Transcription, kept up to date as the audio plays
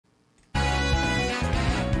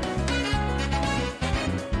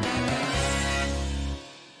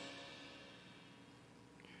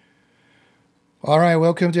All right,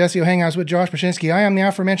 welcome to SEO Hangouts with Josh Bachynski. I am the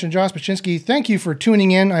aforementioned Josh Bachynski. Thank you for tuning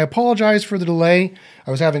in. I apologize for the delay. I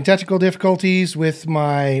was having technical difficulties with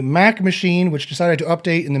my Mac machine, which decided to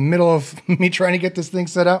update in the middle of me trying to get this thing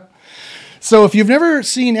set up. So if you've never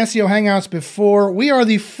seen SEO Hangouts before, we are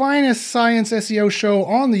the finest science SEO show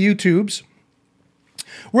on the YouTubes.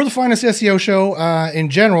 We're the finest SEO show in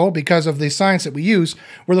general because of the science that we use.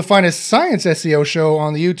 We're the finest science SEO show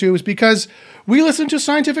on the YouTubes because we listen to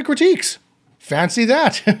scientific critiques. Fancy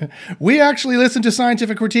that. We actually listen to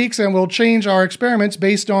scientific critiques and we'll change our experiments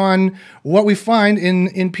based on what we find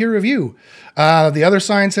in peer review. The other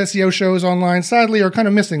science SEO shows online, sadly, are kind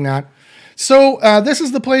of missing that. So this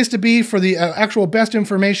is the place to be for the actual best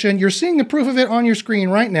information. You're seeing the proof of it on your screen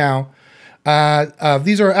right now.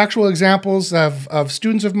 These are actual examples of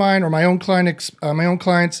students of mine or my own clients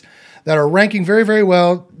that are ranking very, very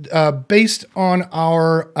well based on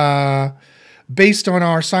our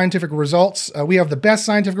scientific results. We have the best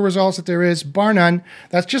scientific results that there is, bar none.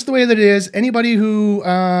 That's just the way that it is. Anybody who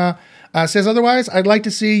says otherwise, I'd like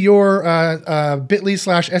to see your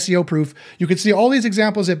bit.ly/SEO proof. You can see all these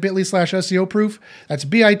examples at bit.ly/SEO proof. That's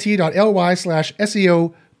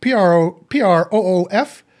bit.ly/SEO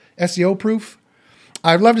proof. SEO proof.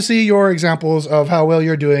 I'd love to see your examples of how well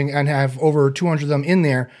you're doing and have over 200 of them in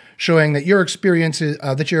there showing that your experiences,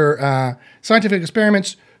 that your scientific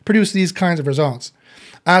experiments produce these kinds of results.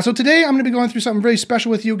 So today I'm going to be going through something very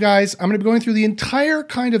special with you guys. I'm going to be going through the entire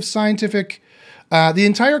kind of scientific, the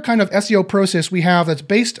entire kind of SEO process we have that's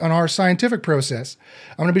based on our scientific process.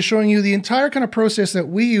 I'm going to be showing you the entire kind of process that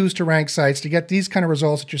we use to rank sites to get these kind of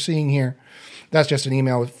results that you're seeing here. That's just an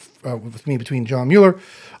email with me between John Mueller.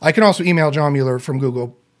 I can also email John Mueller from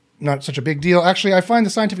Google. Not such a big deal. Actually, I find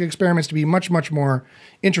the scientific experiments to be much, much more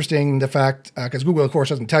interesting than the fact, because Google, of course,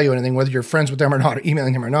 doesn't tell you anything, whether you're friends with them or not, or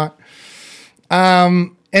emailing him or not.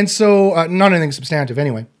 And so, not anything substantive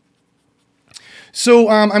anyway. So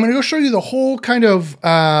I'm going to go show you the whole kind of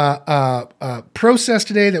process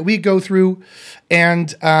today that we go through,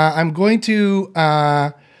 and I'm going to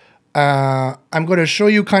show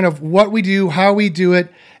you kind of what we do, how we do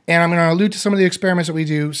it, and I'm going to allude to some of the experiments that we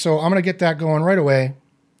do. So I'm going to get that going right away.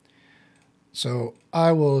 So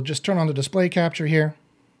I will just turn on the display capture here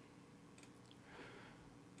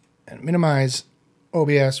and minimize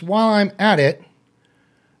OBS. While I'm at it,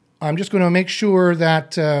 I'm just going to make sure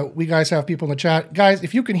that we guys have people in the chat. Guys,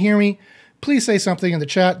 if you can hear me, please say something in the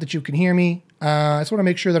chat that you can hear me. I just want to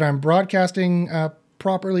make sure that I'm broadcasting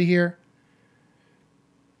properly here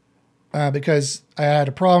because I had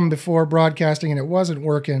a problem before broadcasting and it wasn't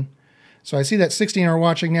working. So I see that 16 are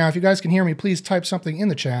watching now. If you guys can hear me, please type something in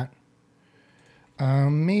the chat.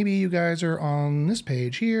 Maybe you guys are on this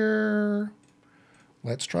page here.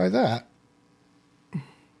 Let's try that.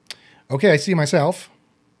 Okay, I see myself.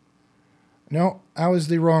 No, I was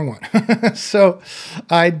the wrong one. So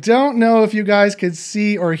I don't know if you guys could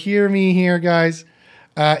see or hear me here, guys.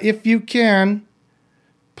 If you can,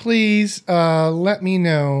 please let me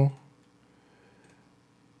know.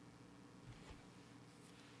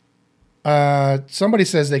 Somebody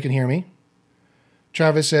says they can hear me.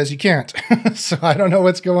 Travis says you can't. So I don't know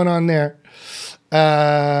what's going on there.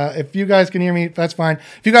 If you guys can hear me, that's fine.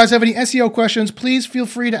 If you guys have any SEO questions, please feel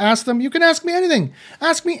free to ask them. You can ask me anything.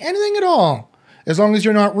 Ask me anything at all. As long as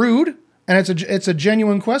you're not rude and it's a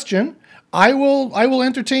genuine question, I will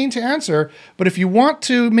entertain to answer. But if you want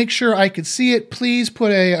to make sure I could see it, please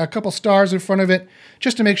put a couple stars in front of it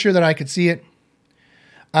just to make sure that I could see it.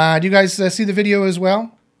 Do you guys see the video as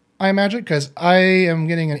well? I imagine, because I am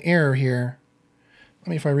getting an error here. Let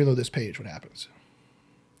me, if I reload this page, what happens?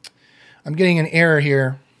 I'm getting an error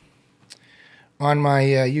here on my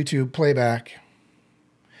YouTube playback.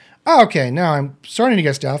 Okay, now I'm starting to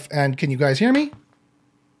get stuff. And can you guys hear me?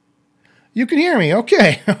 You can hear me.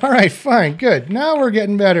 Okay. All right, fine. Good. Now we're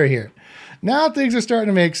getting better here. Now things are starting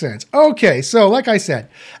to make sense. Okay, so like I said,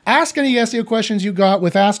 ask any SEO questions you got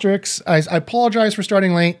with asterisks. I apologize for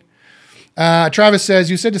starting late. Travis says,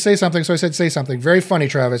 you said to say something, so I said say something. Very funny,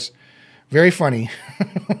 Travis. Very funny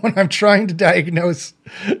when I'm trying to diagnose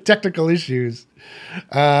technical issues.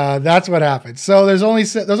 That's what happens. So there's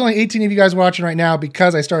only 18 of you guys watching right now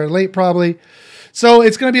because I started late probably. So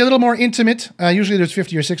it's going to be a little more intimate. Usually there's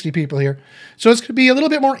 50 or 60 people here. So it's going to be a little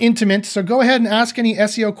bit more intimate. So go ahead and ask any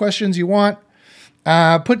SEO questions you want.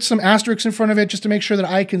 Put some asterisks in front of it just to make sure that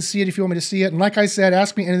I can see it if you want me to see it. And like I said,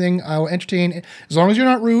 ask me anything. I will entertain. As long as you're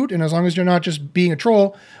not rude and as long as you're not just being a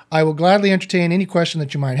troll, I will gladly entertain any question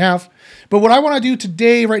that you might have. But what I want to do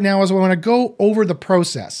today right now is I want to go over the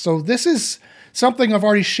process. So this is something I've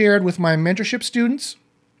already shared with my mentorship students,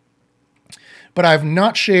 but I've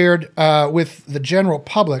not shared with the general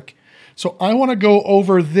public. So I want to go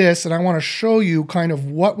over this and I want to show you kind of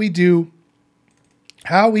what we do,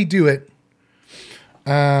 how we do it.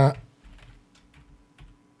 And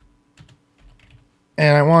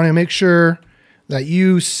I want to make sure that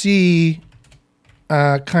you see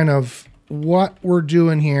kind of what we're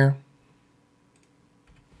doing here.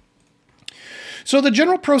 So the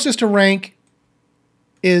general process to rank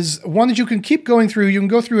is one that you can keep going through. You can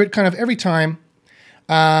go through it kind of every time.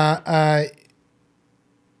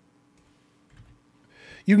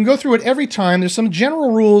 You can go through it every time. There's some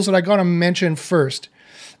general rules that I got to mention first.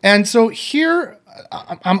 And so here,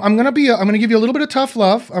 I'm going to give you a little bit of tough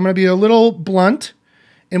love. I'm going to be a little blunt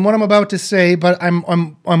in what I'm about to say, but I'm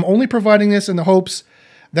only providing this in the hopes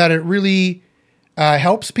that it really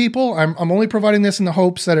helps people. I'm only providing this in the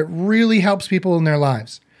hopes that it really helps people in their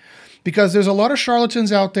lives, because there's a lot of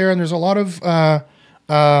charlatans out there, and there's a lot of bad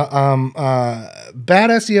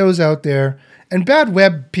SEOs out there and bad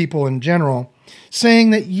web people in general,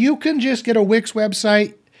 saying that you can just get a Wix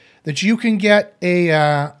website, that you can get any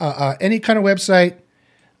kind of website,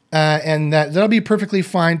 and that'll be perfectly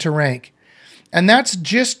fine to rank. And that's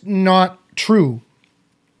just not true.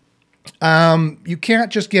 You can't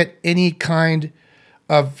just get any kind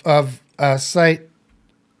of site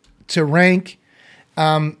to rank.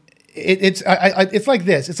 It's like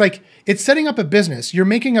this. It's like it's setting up a business. You're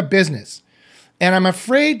making a business, and I'm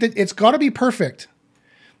afraid that it's got to be perfect.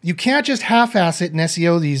 You can't just half-ass it in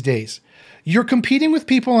SEO these days. You're competing with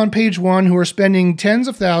people on page one who are spending tens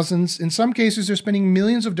of thousands. In some cases, they're spending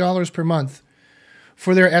millions of dollars per month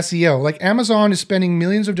for their SEO. Like Amazon is spending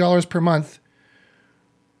millions of dollars per month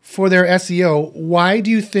for their SEO. Why do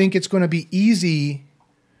you think it's going to be easy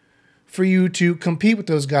for you to compete with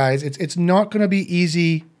those guys? It's not going to be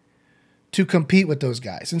easy to compete with those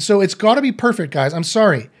guys. And so it's got to be perfect, guys. I'm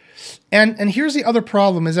sorry. And here's the other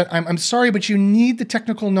problem is that I'm sorry, but you need the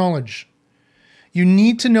technical knowledge. You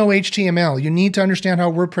need to know HTML. You need to understand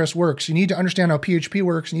how WordPress works. You need to understand how PHP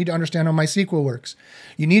works. You need to understand how MySQL works.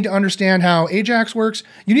 You need to understand how Ajax works.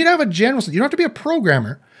 You need to have a general sense. You don't have to be a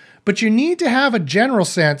programmer, but you need to have a general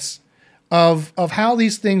sense of how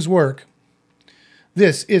these things work.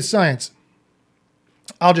 This is science.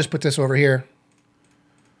 I'll just put this over here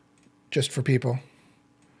just for people.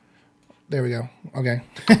 There we go. Okay.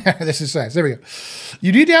 This is science. There we go.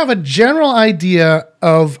 You need to have a general idea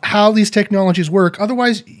of how these technologies work.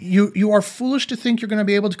 Otherwise, you are foolish to think you're going to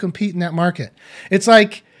be able to compete in that market. It's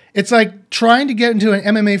like trying to get into an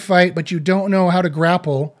MMA fight, but you don't know how to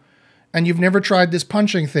grapple, and you've never tried this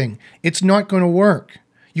punching thing. It's not going to work.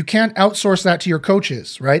 You can't outsource that to your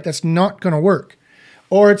coaches, right? That's not going to work.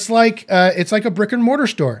 Or it's like a brick and mortar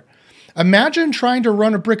store. Imagine trying to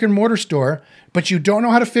run a brick and mortar store, but you don't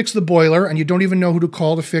know how to fix the boiler, and you don't even know who to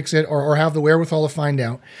call to fix it, or have the wherewithal to find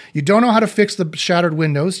out. You don't know how to fix the shattered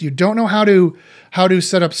windows. You don't know how to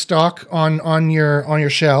set up stock on your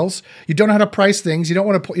shelves. You don't know how to price things. You don't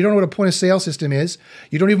know what a point of sale system is.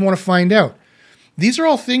 You don't even want to find out. These are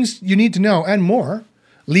all things you need to know, and more.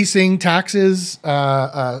 Leasing, taxes,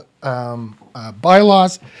 bylaws.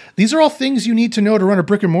 These are all things you need to know to run a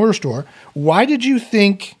brick and mortar store. Why did you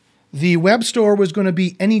think the web store was going to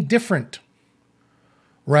be any different?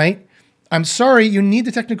 Right? I'm sorry, you need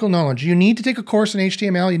the technical knowledge. You need to take a course in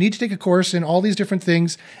HTML. You need to take a course in all these different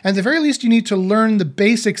things. And at the very least, you need to learn the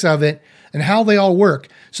basics of it and how they all work.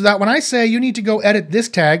 So that when I say you need to go edit this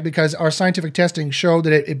tag because our scientific testing showed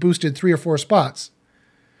that it boosted 3 or 4 spots,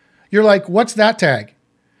 you're like, what's that tag?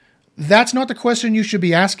 That's not the question you should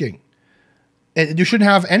be asking. You shouldn't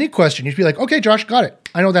have any question. You should be like, okay, Josh, got it.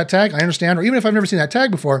 I know that tag. I understand. Or even if I've never seen that tag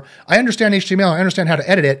before, I understand HTML. I understand how to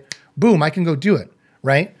edit it. Boom, I can go do it,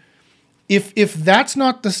 right? If that's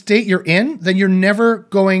not the state you're in, then you're never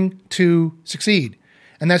going to succeed.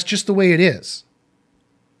 And that's just the way it is.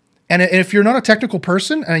 And if you're not a technical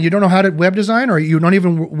person and you don't know how to web design, or you're not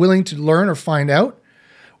even willing to learn or find out,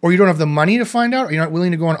 or you don't have the money to find out, or you're not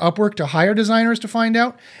willing to go on Upwork to hire designers to find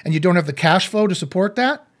out, and you don't have the cash flow to support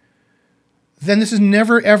that, then this is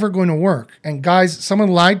never, ever going to work. And guys, someone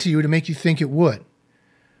lied to you to make you think it would.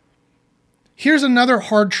 Here's another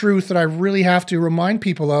hard truth that I really have to remind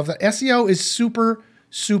people of, that SEO is super,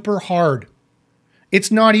 super hard.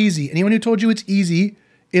 It's not easy. Anyone who told you it's easy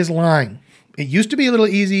is lying. It used to be a little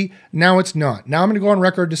easy. Now it's not. Now I'm going to go on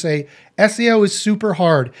record to say SEO is super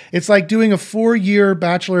hard. It's like doing a 4-year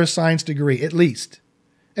Bachelor of Science degree, at least,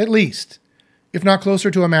 if not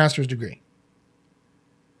closer to a master's degree.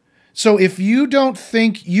 So if you don't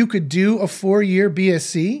think you could do a 4-year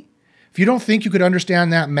BSc, if you don't think you could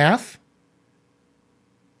understand that math,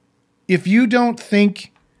 if you don't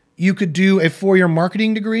think you could do a 4-year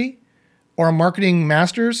marketing degree or a marketing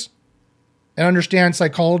master's, and understand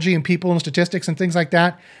psychology and people and statistics and things like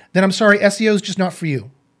that, then I'm sorry, SEO is just not for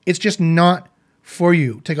you. It's just not for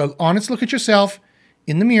you. Take an honest look at yourself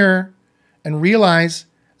in the mirror and realize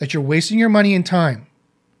that you're wasting your money and time.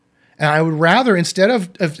 And I would rather, instead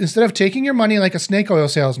of taking your money like a snake oil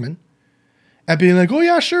salesman and being like, oh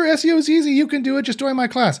yeah, sure, SEO is easy, you can do it, just join my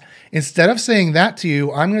class. Instead of saying that to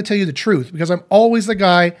you, I'm going to tell you the truth, because I'm always the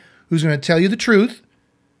guy who's going to tell you the truth,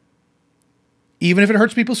 even if it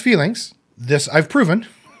hurts people's feelings. This I've proven.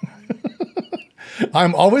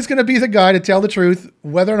 I'm always going to be the guy to tell the truth,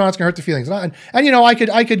 whether or not it's going to hurt the feelings. And you know, I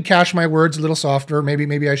could cash my words a little softer.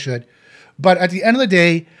 Maybe I should. But at the end of the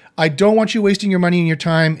day, I don't want you wasting your money and your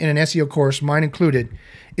time in an SEO course, mine included,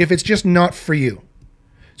 if it's just not for you.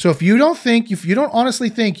 So if you don't honestly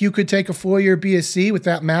think you could take a 4-year BSc with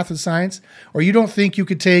that math and science, or you don't think you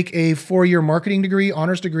could take a 4-year marketing degree,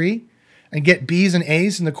 honors degree, and get B's and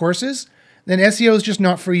A's in the courses, then SEO is just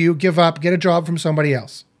not for you. Give up, get a job from somebody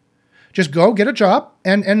else. Just go get a job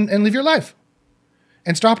and live your life.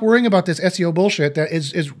 And stop worrying about this SEO bullshit that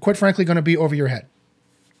is quite frankly going to be over your head.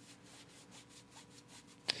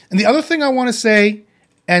 And the other thing I want to say,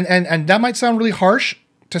 and that might sound really harsh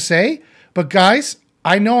to say, but guys,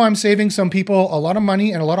 I know I'm saving some people a lot of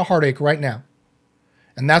money and a lot of heartache right now.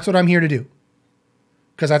 And that's what I'm here to do.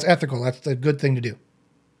 Because that's ethical. That's the good thing to do.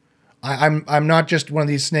 I'm not just one of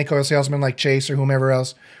these snake oil salesmen like Chase or whomever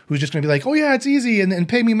else who's just going to be like, oh yeah, it's easy and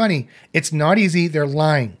pay me money. It's not easy. They're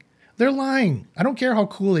lying. They're lying. I don't care how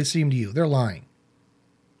cool they seem to you. They're lying.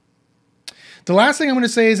 The last thing I'm going to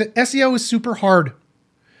say is that SEO is super hard.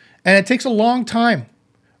 And it takes a long time,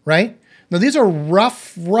 right? Now, these are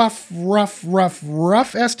rough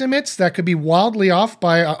estimates that could be wildly off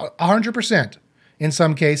by 100% in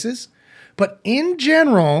some cases. But in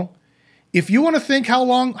general, if you want to think how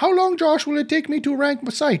long, Josh, will it take me to rank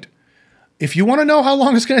my site? If you want to know how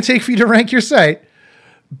long it's going to take for you to rank your site,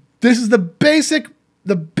 this is the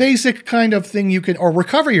basic kind of thing you can, or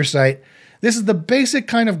recover your site. This is the basic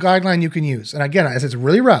kind of guideline you can use. And again, as it's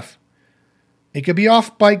really rough, it could be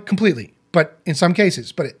off by completely, but in some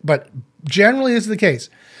cases, but generally this is the case.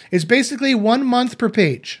 It's basically 1 month per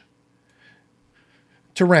page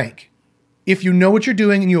to rank if you know what you're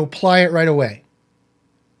doing and you apply it right away.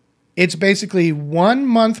 It's basically 1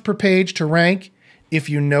 month per page to rank if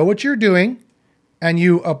you know what you're doing and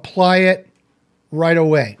you apply it right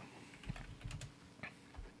away.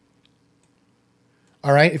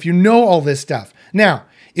 All right, if you know all this stuff. Now,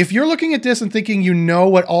 if you're looking at this and thinking you know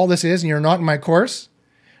what all this is and you're not in my course,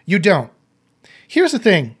 you don't. Here's the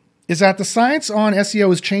thing, is that the science on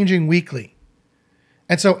SEO is changing weekly.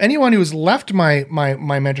 And so anyone who's left my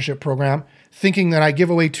mentorship program thinking that I give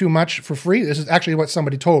away too much for free, this is actually what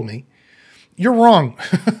somebody told me, you're wrong.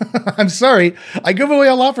 I'm sorry. I give away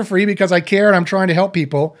a lot for free because I care and I'm trying to help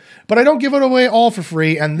people, but I don't give it away all for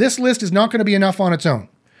free, and this list is not going to be enough on its own.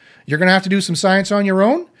 You're going to have to do some science on your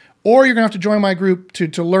own, or you're going to have to join my group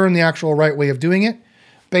to learn the actual right way of doing it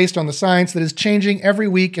based on the science that is changing every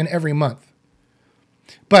week and every month.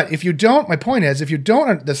 But if you don't, my point is, the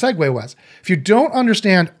segue was, if you don't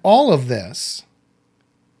understand all of this,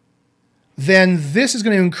 then this is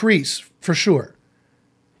going to increase for sure.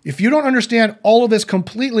 If you don't understand all of this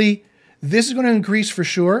completely, this is going to increase for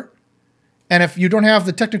sure. And if you don't have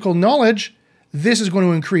the technical knowledge, this is going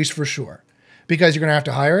to increase for sure. Because you're going to have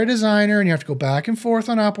to hire a designer and you have to go back and forth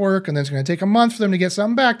on Upwork, and then it's going to take a month for them to get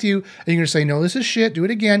something back to you. And you're going to say, no, this is shit, do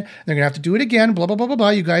it again. And they're going to have to do it again, blah, blah, blah, blah, blah.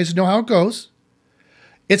 You guys know how it goes.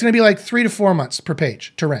 It's going to be like 3 to 4 months per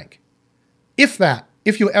page to rank. If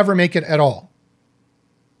you ever make it at all.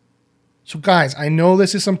 So guys, I know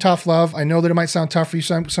this is some tough love. I know that it might sound tough for you,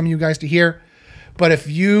 some of you guys to hear. But if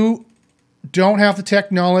you don't have the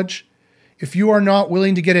tech knowledge, if you are not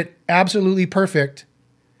willing to get it absolutely perfect,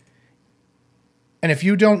 and if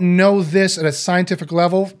you don't know this at a scientific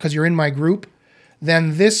level because you're in my group,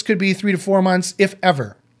 then this could be 3 to 4 months, if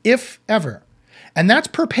ever. If ever. And that's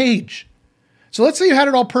per page. So let's say you had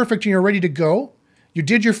it all perfect and you're ready to go. You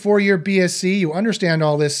did your 4-year BSc. You understand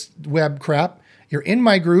all this web crap. You're in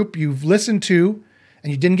my group. You've listened to,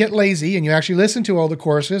 and you didn't get lazy, and you actually listened to all the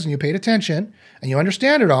courses, and you paid attention, and you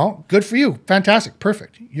understand it all. Good for you. Fantastic.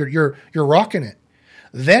 Perfect. You're rocking it.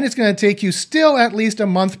 Then it's going to take you still at least a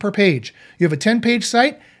month per page. You have a 10-page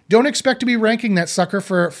site. Don't expect to be ranking that sucker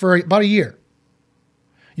for about a year.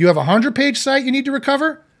 You have a 100-page site you need to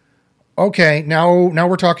recover. Okay, now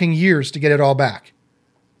we're talking years to get it all back.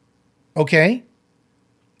 Okay?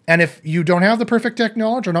 And if you don't have the perfect tech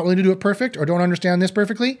knowledge, or not willing to do it perfect, or don't understand this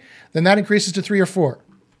perfectly, then that increases to 3 or 4.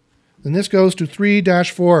 Then this goes to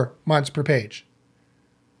 3-4 months per page.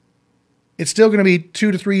 it's still going to be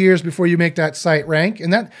 2 to 3 years before you make that site rank.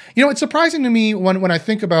 And that, it's surprising to me when I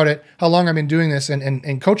think about it, how long I've been doing this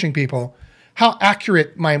and coaching people, how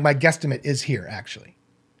accurate my guesstimate is here, actually.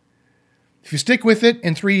 If you stick with it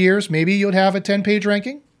in 3 years, maybe you'll have a 10-page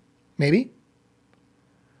ranking, maybe,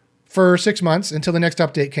 for 6 months until the next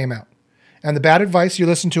update came out. And the bad advice you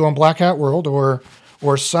listen to on Black Hat World or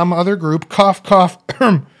some other group, cough,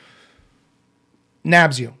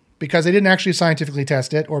 nabs you because they didn't actually scientifically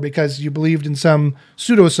test it, or because you believed in some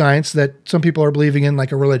pseudoscience that some people are believing in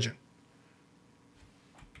like a religion.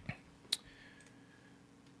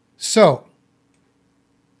 So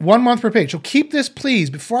 1 month per page. So keep this,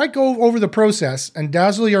 please, before I go over the process and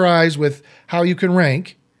dazzle your eyes with how you can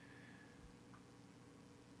rank.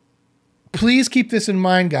 Please keep this in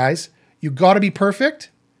mind, guys. You got to be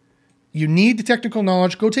perfect. You need the technical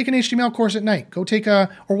knowledge. Go take an HTML course at night. Go take or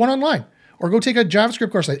one online. Or go take a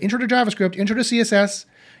JavaScript course, like Intro to JavaScript, Intro to CSS,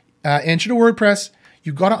 Intro to WordPress.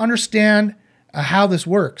 You've got to understand how this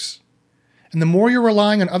works. And the more you're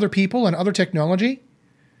relying on other people and other technology,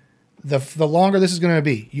 the longer this is going to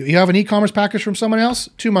be. You have an e-commerce package from someone else,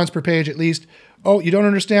 2 months per page at least. Oh, you don't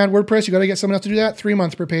understand WordPress, you got to get someone else to do that, 3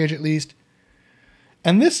 months per page at least.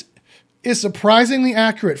 And this is surprisingly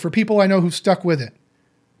accurate for people I know who've stuck with it.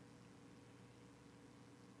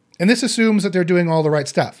 And this assumes that they're doing all the right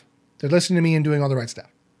stuff. They're listening to me and doing all the right stuff.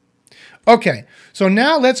 Okay, so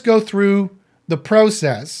now let's go through the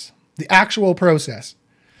process, the actual process.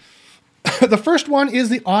 The first one is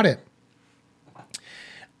the audit.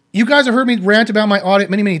 You guys have heard me rant about my audit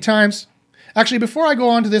many, many times. Actually, before I go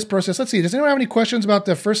on to this process, let's see. Does anyone have any questions about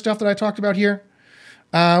the first stuff that I talked about here?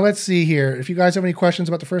 Let's see here. If you guys have any questions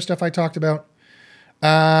about the first stuff I talked about.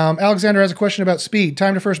 Alexander has a question about speed.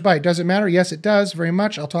 Time to first byte. Does it matter? Yes, it does very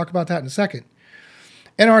much. I'll talk about that in a second.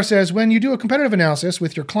 NR says, when you do a competitive analysis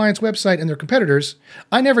with your client's website and their competitors,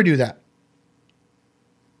 I never do that.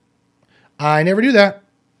 I never do that.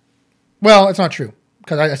 Well, it's not true,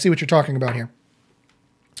 because I see what you're talking about here.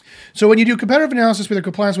 So when you do competitive analysis with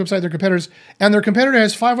their client's website, their competitors, and their competitor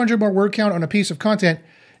has 500 more word count on a piece of content,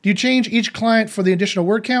 do you change each client for the additional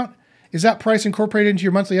word count? Is that price incorporated into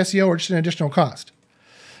your monthly SEO or just an additional cost?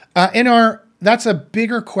 NR, that's a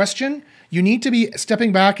bigger question. You need to be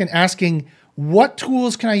stepping back and asking, what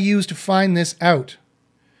tools can I use to find this out?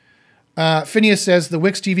 Phineas says the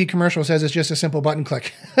Wix TV commercial says it's just a simple button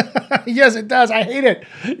click. Yes, it does. I hate it.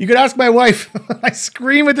 You could ask my wife. I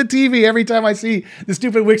scream at the TV every time I see the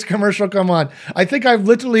stupid Wix commercial come on. I think I've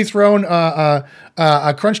literally thrown a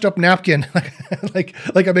crunched up napkin, like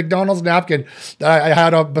a McDonald's napkin that I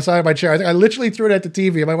had beside my chair. I literally threw it at the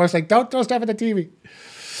TV. And my wife's like, don't throw stuff at the TV.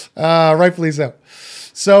 Rightfully so.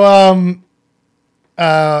 So,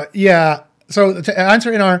 yeah. So to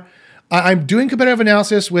answer I'm doing competitive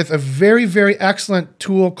analysis with a very, very excellent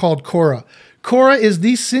tool called Quora. Quora is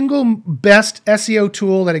the single best SEO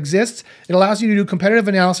tool that exists. It allows you to do competitive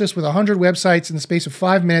analysis with 100 websites in the space of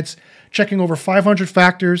 5 minutes, checking over 500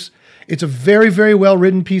 factors. It's a very, very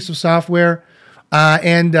well-written piece of software,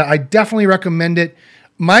 and I definitely recommend it.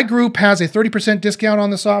 My group has a 30% discount on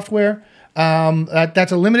the software.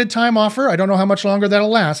 That's a limited time offer. I don't know how much longer that'll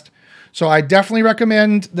last. So I definitely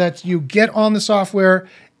recommend that you get on the software.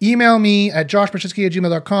 Email me at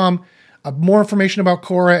joshbachynski@gmail.com. More information about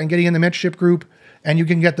Quora and getting in the mentorship group, and you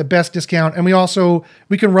can get the best discount. And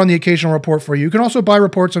we can run the occasional report for you. You can also buy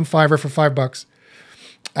reports on Fiverr for $5.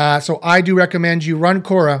 So I do recommend you run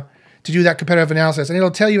Quora to do that competitive analysis, and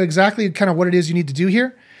it'll tell you exactly kind of what it is you need to do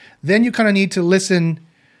here. Then you kind of need to listen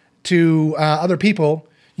to other people.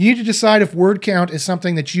 You need to decide if word count is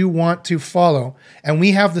something that you want to follow. And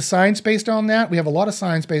we have the science based on that. We have a lot of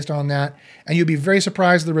science based on that. And you'll be very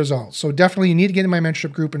surprised at the results. So definitely you need to get in my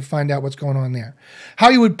mentorship group and find out what's going on there. How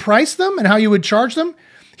you would price them and how you would charge them.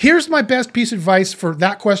 Here's my best piece of advice for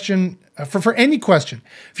that question, for any question.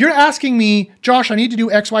 If you're asking me, Josh, I need to do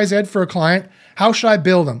XYZ for a client, how should I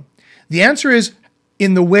bill them? The answer is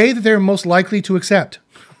in the way that they're most likely to accept.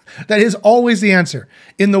 That is always the answer.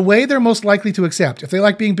 In the way they're most likely to accept. If they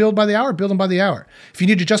like being billed by the hour, bill them by the hour. If you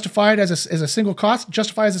need to justify it as a single cost,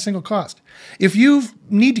 justify it as a single cost. If you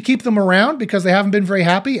need to keep them around because they haven't been very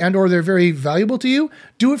happy and or they're very valuable to you,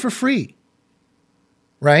 do it for free.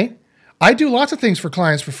 Right? I do lots of things for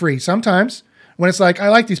clients for free. Sometimes when it's like, I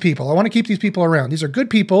like these people. I want to keep these people around. These are good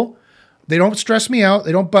people. They don't stress me out.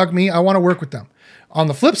 They don't bug me. I want to work with them. On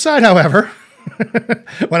the flip side, however,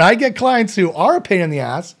 when I get clients who are a pain in the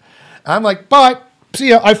ass, I'm like, bye, see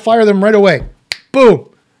ya. I fire them right away. Boom,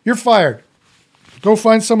 you're fired. Go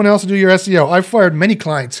find someone else to do your SEO. I've fired many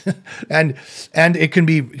clients, and it can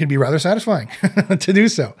be rather satisfying to do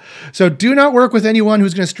so. So do not work with anyone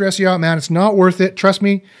who's going to stress you out, man. It's not worth it. Trust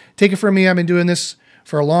me. Take it from me. I've been doing this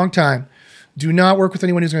for a long time. Do not work with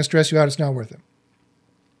anyone who's going to stress you out. It's not worth it.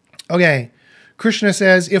 Okay. Krishna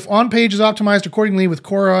says, if on-page is optimized accordingly with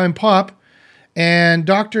Quora and Pop, and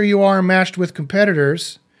Dr. UR matched with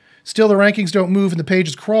competitors, still the rankings don't move and the page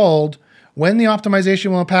is crawled, when the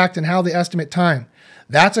optimization will impact and how they estimate time?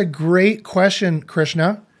 That's a great question,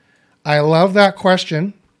 Krishna. I love that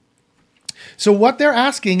question. So what they're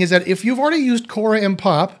asking is that if you've already used Quora and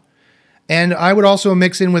Pop, and I would also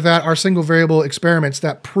mix in with that our single variable experiments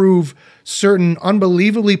that prove certain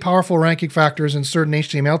unbelievably powerful ranking factors in certain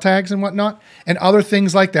HTML tags and whatnot, and other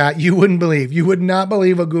things like that, you wouldn't believe. You would not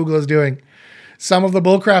believe what Google is doing. Some of the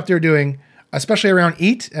bullcrap they're doing, especially around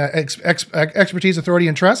EAT, expertise, authority,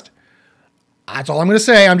 and trust. That's all I'm going to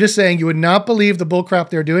say. I'm just saying you would not believe the bullcrap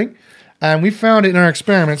they're doing. And we found it in our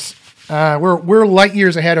experiments. We're light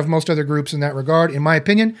years ahead of most other groups in that regard, in my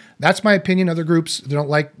opinion. That's my opinion. Other groups, they don't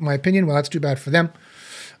like my opinion. Well, that's too bad for them.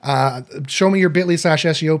 Show me your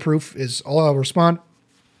bit.ly/SEO proof is all I'll respond.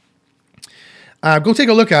 Go take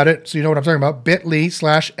a look at it so you know what I'm talking about.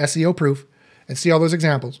 bit.ly/SEO proof and see all those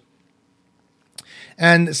examples.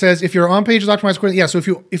 And it says if your on-page is optimized accordingly, yeah. So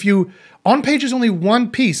if you on-page is only one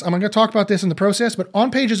piece. I'm going to talk about this in the process, but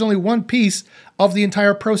on-page is only one piece of the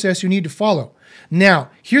entire process you need to follow. Now,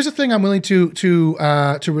 here's the thing I'm willing to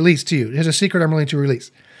release to you. Here's a secret I'm willing to release.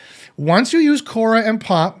 Once you use Quora and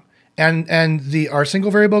Pop and our single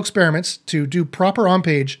variable experiments to do proper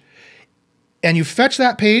on-page, and you fetch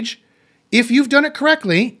that page, if you've done it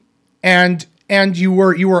correctly and you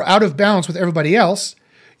were out of balance with everybody else,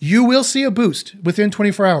 you will see a boost within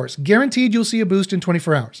 24 hours. Guaranteed you'll see a boost in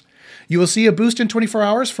 24 hours. You will see a boost in 24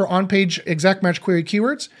 hours for on-page exact match query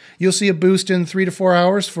keywords. You'll see a boost in 3 to 4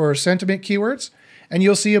 hours for sentiment keywords. And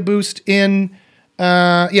you'll see a boost in,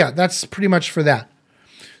 that's pretty much for that.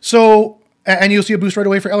 So, and you'll see a boost right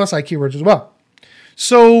away for LSI keywords as well.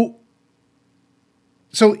 So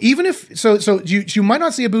even if, you might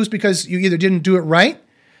not see a boost because you either didn't do it right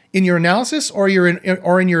in your analysis or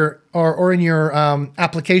in your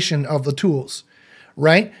application of the tools,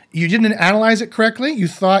 right? You didn't analyze it correctly. You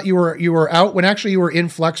thought you were out when actually you were in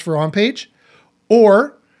flux for on page,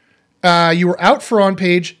 or you were out for on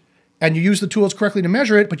page and you used the tools correctly to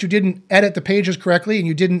measure it, but you didn't edit the pages correctly and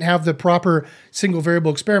you didn't have the proper single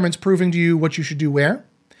variable experiments proving to you what you should do where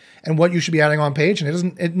and what you should be adding on page.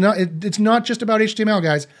 And it's not just about HTML,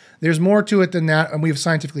 guys. There's more to it than that, and we've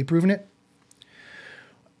scientifically proven it.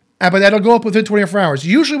 But that'll go up within 24 hours.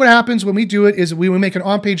 Usually what happens when we do it is we make an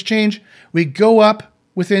on-page change. We go up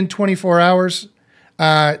within 24 hours,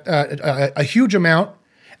 a huge amount.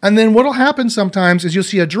 And then what'll happen sometimes is you'll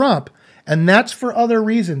see a drop. And that's for other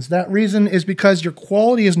reasons. That reason is because your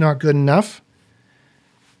quality is not good enough.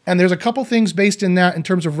 And there's a couple things based in that in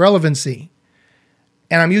terms of relevancy.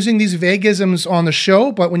 And I'm using these vaguisms on the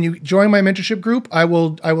show, but when you join my mentorship group, I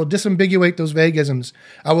will disambiguate those vaguisms.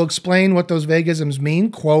 I will explain what those vaguisms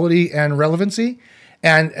mean, quality and relevancy.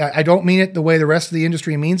 And I don't mean it the way the rest of the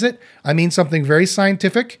industry means it. I mean something very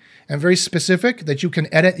scientific and very specific that you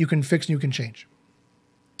can edit, you can fix, and you can change.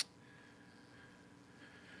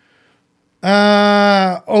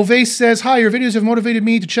 Ove says, hi, your videos have motivated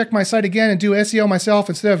me to check my site again and do SEO myself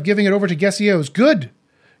instead of giving it over to Guesseos. Good.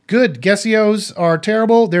 Guesseos are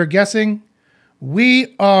terrible. They're guessing.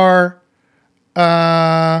 We are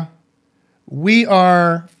not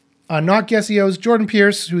Guesseos. Jordan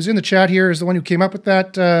Pierce, who's in the chat here, is the one who came up with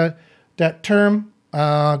that term.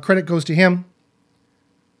 Credit goes to him.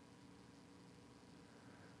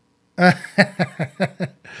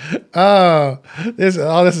 This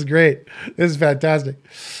is great. This is fantastic.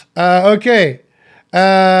 Okay.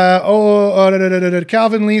 Calvin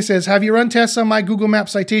Lee says, have you run tests on my Google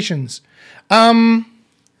Maps citations?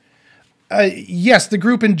 Yes, the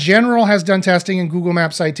group in general has done testing in Google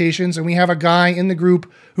Maps citations, and we have a guy in the group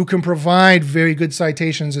who can provide very good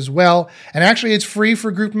citations as well. And actually, it's free for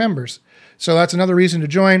group members. So that's another reason to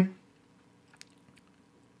join.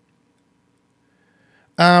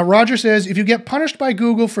 Roger says, if you get punished by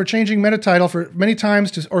Google for changing meta title for many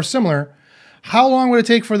times or similar, how long would it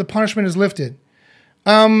take for the punishment is lifted?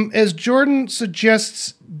 As Jordan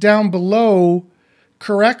suggests down below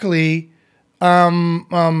correctly, I'm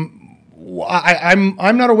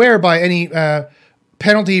not aware by any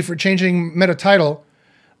penalty for changing meta title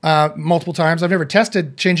multiple times. I've never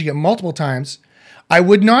tested changing it multiple times. I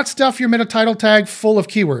would not stuff your meta title tag full of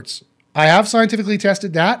keywords. I have scientifically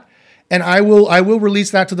tested that, And I will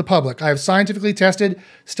release that to the public. I have scientifically tested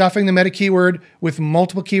stuffing the meta keyword with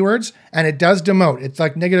multiple keywords, and it does demote. It's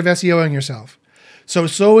like negative SEOing yourself. So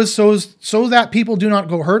that people do not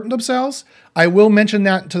go hurt themselves, I will mention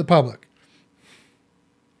that to the public.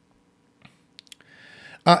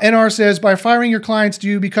 NR says, by firing your clients, do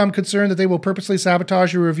you become concerned that they will purposely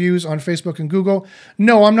sabotage your reviews on Facebook and Google?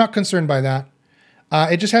 No, I'm not concerned by that.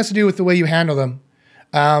 It just has to do with the way you handle them.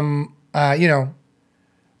 I'm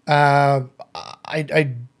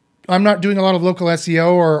not doing a lot of local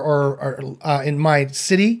SEO or in my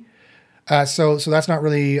city, so that's not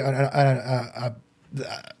really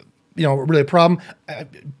really a problem.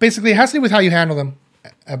 Basically, it has to do with how you handle them.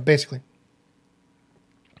 Basically.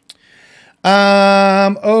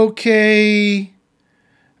 Okay.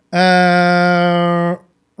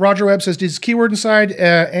 Roger Webb says, does keyword inside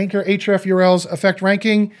anchor href URLs affect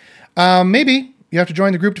ranking? Maybe. You have to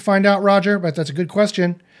join the group to find out, Roger, but that's a good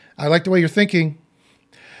question. I like the way you're thinking.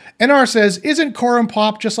 NR says, isn't Quorum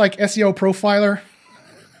Pop just like SEO Profiler?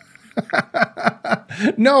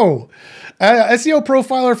 No. SEO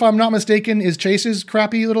Profiler, if I'm not mistaken, is Chase's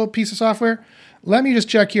crappy little piece of software. Let me just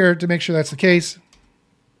check here to make sure that's the case.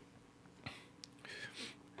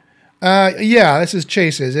 Yeah, this is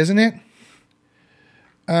Chase's, isn't it?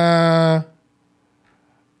 I'm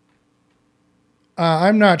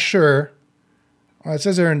not sure. Well, it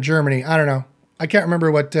says they're in Germany. I don't know. I can't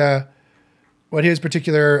remember what his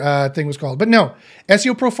particular thing was called. But no,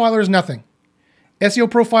 SEO Profiler is nothing. SEO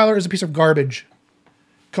Profiler is a piece of garbage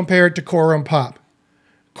compared to Quorum Pop.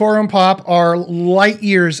 Quorum Pop are light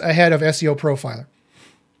years ahead of SEO Profiler.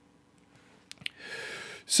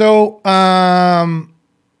 So,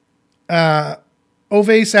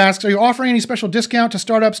 Ovase asks, are you offering any special discount to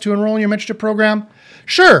startups to enroll in your mentorship program?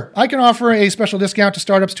 Sure, I can offer a special discount to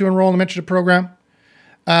startups to enroll in the mentorship program.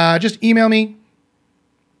 Just email me.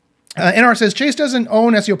 NR says, Chase doesn't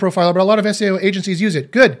own SEO Profiler, but a lot of SEO agencies use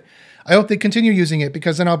it. Good. I hope they continue using it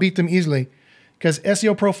because then I'll beat them easily. Because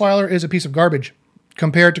SEO Profiler is a piece of garbage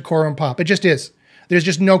compared to Quorum Pop. It just is. There's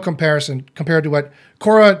just no comparison compared to what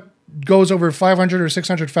Quora goes over 500 or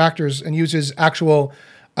 600 factors and uses actual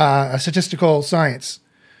statistical science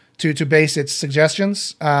to base its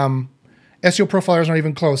suggestions. SEO Profiler is not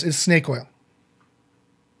even close. It's snake oil.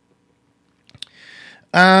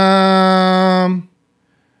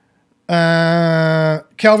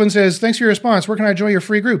 Kelvin says, thanks for your response. Where can I join your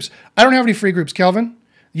free groups? I don't have any free groups, Kelvin.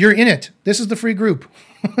 You're in it. This is the free group.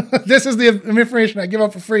 This is the information I give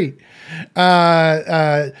out for free.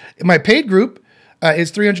 My paid group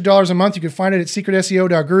is $300 a month. You can find it at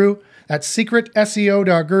secretseo.guru. That's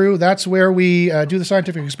secretseo.guru. That's where we do the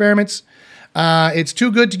scientific experiments. It's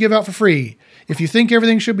too good to give out for free. If you think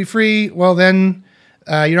everything should be free, well then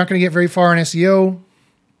you're not going to get very far in SEO.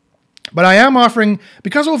 But I am offering,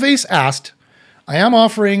 because Ovase asked, I am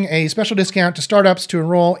offering a special discount to startups to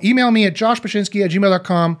enroll. Email me at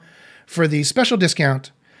joshbachynski@gmail.com for the special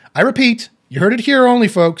discount. I repeat, you heard it here only,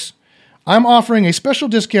 folks. I'm offering a special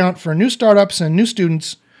discount for new startups and new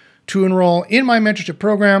students to enroll in my mentorship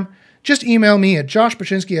program. Just email me at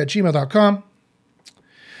joshbachynski@gmail.com.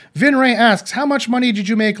 Vin Ray asks, how much money did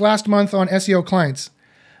you make last month on SEO clients?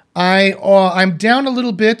 I'm down a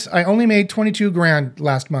little bit. I only made 22 grand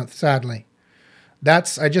last month, sadly.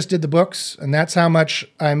 I just did the books, and that's how much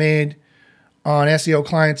I made on SEO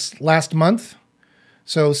clients last month.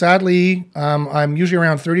 So sadly, I'm usually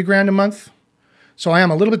around 30 grand a month. So I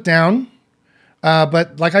am a little bit down.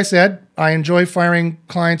 But like I said, I enjoy firing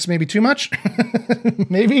clients maybe too much.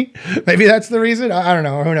 maybe that's the reason. I don't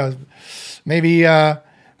know. Who knows? Maybe other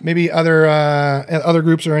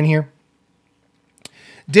groups are in here.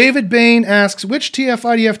 David Bain asks, which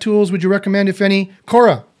TF-IDF tools would you recommend, if any?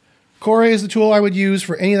 Quora. Quora is the tool I would use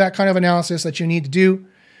for any of that kind of analysis that you need to do.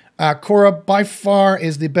 Quora, by far,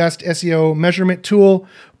 is the best SEO measurement tool.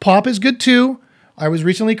 Pop is good, too. I was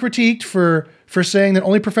recently critiqued for saying that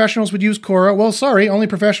only professionals would use Quora. Well, sorry, only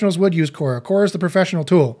professionals would use Quora. Quora is the professional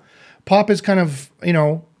tool. Pop is kind of,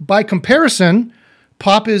 by comparison,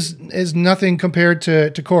 Pop is nothing compared to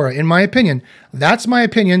Quora, in my opinion. That's my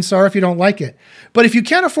opinion. Sorry if you don't like it. But if you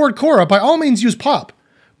can't afford Quora, by all means use Pop.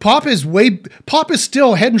 Pop is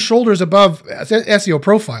still head and shoulders above SEO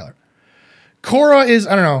Profiler. Quora is,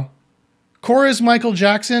 I don't know. Quora is Michael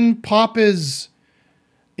Jackson. Pop is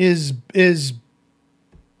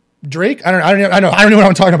Drake. I don't know what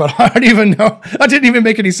I'm talking about. I don't even know. That didn't even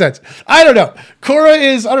make any sense. I don't know. Quora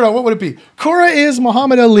is, I don't know, what would it be? Quora is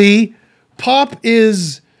Muhammad Ali. Pop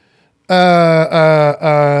is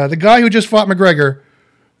the guy who just fought McGregor,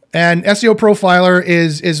 and SEO Profiler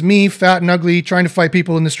is me, fat and ugly, trying to fight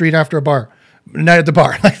people in the street after a bar. Night at the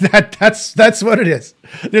bar. Like that's what it is.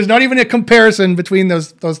 There's not even a comparison between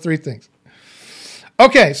those three things.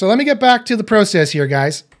 Okay, so let me get back to the process here,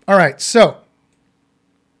 guys. All right, so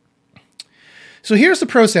here's the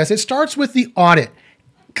process. It starts with the audit.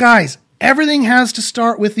 Guys, everything has to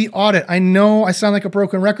start with the audit. I know I sound like a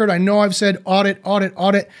broken record. I know I've said audit, audit,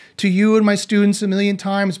 audit to you and my students a million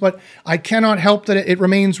times, but I cannot help that it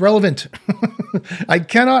remains relevant. I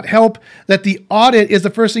cannot help that the audit is the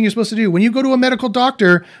first thing you're supposed to do. When you go to a medical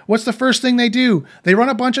doctor, what's the first thing they do? They run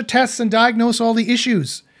a bunch of tests and diagnose all the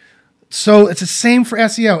issues. So it's the same for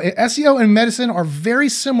SEO. SEO and medicine are very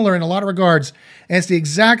similar in a lot of regards, and it's the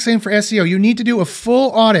exact same for SEO. You need to do a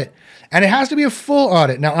full audit, and it has to be a full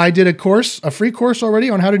audit. Now, I did a free course already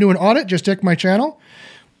on how to do an audit. Just check my channel.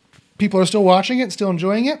 People are still watching it, still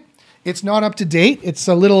enjoying it. It's not up to date. It's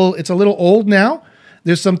a little old now.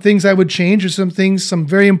 There's some things I would change. There's some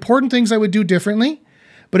very important things I would do differently.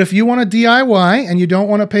 But if you want to DIY and you don't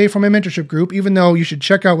want to pay for my mentorship group, even though you should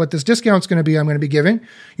check out what this discount's going to be, I'm going to be giving,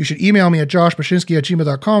 you should email me at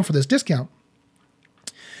joshbachynski@gmail.com for this discount.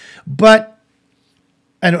 But,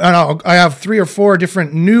 I have 3 or 4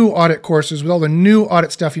 different new audit courses with all the new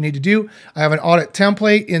audit stuff you need to do. I have an audit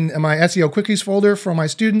template in my SEO quickies folder for my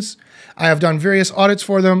students. I have done various audits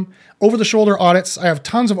for them. Over-the-shoulder audits. I have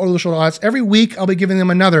tons of over-the-shoulder audits. Every week, I'll be giving them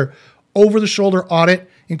another over-the-shoulder audit,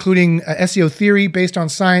 including SEO theory based on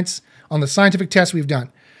science, on the scientific tests we've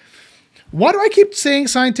done. Why do I keep saying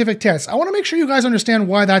scientific tests? I want to make sure you guys understand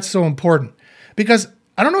why that's so important. Because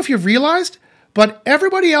I don't know if you've realized, but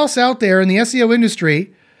everybody else out there in the SEO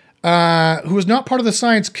industry who is not part of the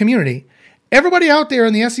science community, everybody out there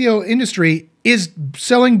in the SEO industry is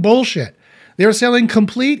selling bullshit. They're selling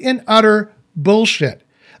complete and utter bullshit.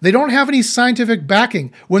 They don't have any scientific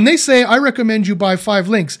backing. When they say, I recommend you buy 5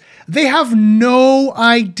 links, they have no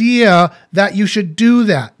idea that you should do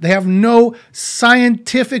that. They have no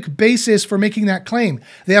scientific basis for making that claim.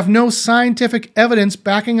 They have no scientific evidence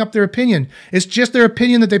backing up their opinion. It's just their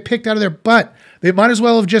opinion that they picked out of their butt. They might as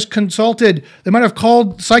well have just consulted. They might have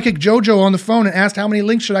called Psychic JoJo on the phone and asked, how many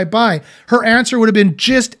links should I buy? Her answer would have been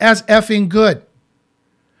just as effing good.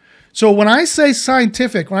 So when I say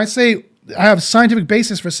scientific, when I say I have a scientific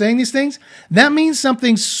basis for saying these things, that means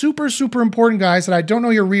something super, super important, guys, that I don't know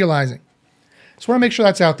you're realizing. So I want to make sure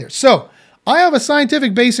that's out there. So I have a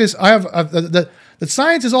scientific basis. I have the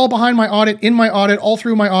science is all behind my audit, in my audit, all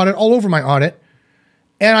through my audit, all over my audit.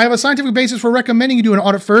 And I have a scientific basis for recommending you do an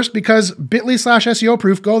audit first because bit.ly/SEO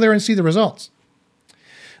proof, go there and see the results.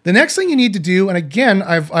 The next thing you need to do, and again,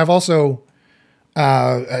 I've also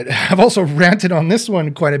ranted on this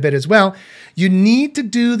one quite a bit as well. You need to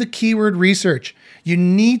do the keyword research. You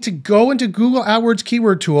need to go into Google AdWords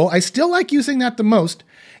keyword tool. I still like using that the most.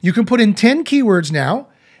 You can put in 10 keywords now,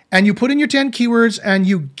 and you put in your 10 keywords and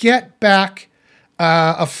you get back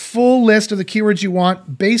a full list of the keywords you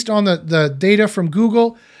want based on the data from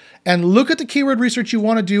Google. And look at the keyword research you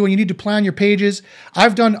want to do, and you need to plan your pages.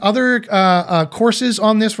 I've done other courses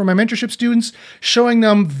on this for my mentorship students, showing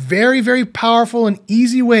them very, very powerful and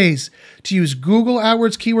easy ways to use Google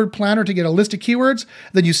AdWords Keyword Planner to get a list of keywords.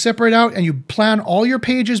 Then you separate out and you plan all your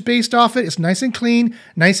pages based off it. It's nice and clean,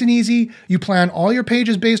 nice and easy. You plan all your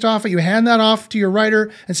pages based off it. You hand that off to your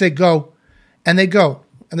writer and say, go. And they go.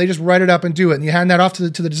 And they just write it up and do it. And you hand that off to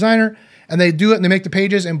the designer, and they do it, and they make the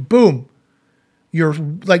pages, and boom. You're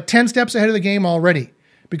like 10 steps ahead of the game already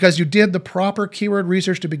because you did the proper keyword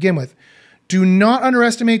research to begin with. Do not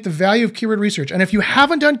underestimate the value of keyword research. And if you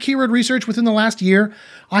haven't done keyword research within the last year,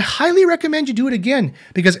 I highly recommend you do it again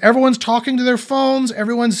because everyone's talking to their phones.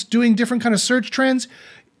 Everyone's doing different kind of search trends.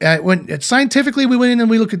 Scientifically, we went in and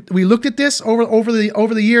we looked at this over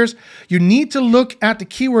the years. You need to look at the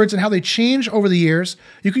keywords and how they change over the years.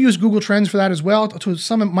 You can use Google Trends for that as well to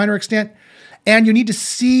some minor extent. And you need to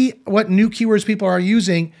see what new keywords people are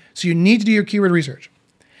using, so you need to do your keyword research.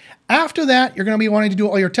 After that, you're going to be wanting to do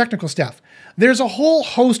all your technical stuff. There's a whole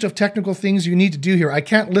host of technical things you need to do here. I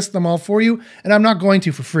can't list them all for you, and I'm not going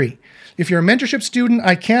to for free. If you're a mentorship student,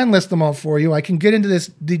 I can list them all for you. I can get into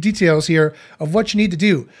the details here of what you need to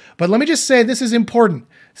do. But let me just say this is important.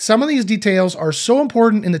 Some of these details are so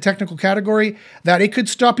important in the technical category that it could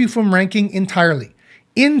stop you from ranking entirely.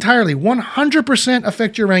 Entirely, 100%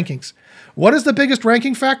 affect your rankings. What is the biggest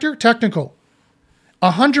ranking factor? Technical.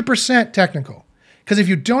 100% technical. Because if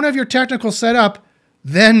you don't have your technical set up,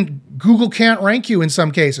 then Google can't rank you in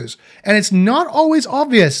some cases. And it's not always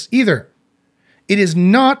obvious either. It is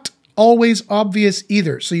not always obvious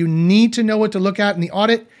either. So you need to know what to look at in the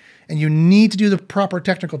audit, and you need to do the proper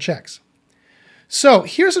technical checks. So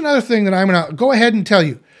here's another thing that I'm going to go ahead and tell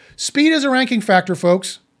you. Speed is a ranking factor,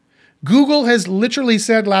 folks. Google has literally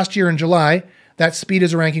said last year in July that speed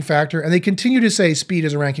is a ranking factor, and they continue to say speed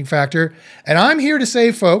is a ranking factor. And I'm here to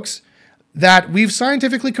say, folks, that we've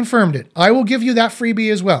scientifically confirmed it. I will give you that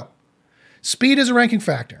freebie as well. Speed is a ranking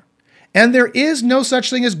factor. And there is no such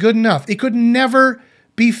thing as good enough. It could never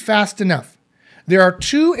be fast enough. There are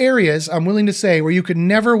two areas, I'm willing to say, where you could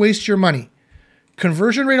never waste your money.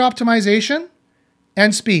 Conversion rate optimization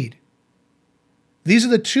and speed. These are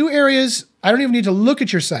the two areas I don't even need to look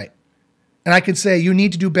at your site. And I can say you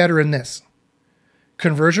need to do better in this.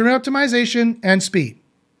 Conversion rate optimization and speed.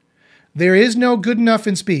 There is no good enough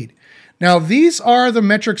in speed. Now, these are the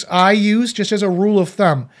metrics I use just as a rule of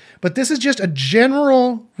thumb. But this is just a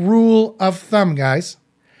general rule of thumb, guys.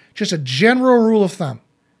 Just a general rule of thumb.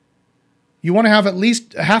 You want to have at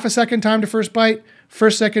least a half a second time to first byte,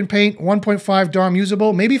 first second paint, 1.5 DOM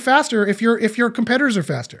usable, maybe faster if your competitors are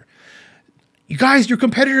faster. You guys, your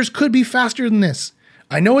competitors could be faster than this.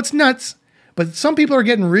 I know it's nuts, but some people are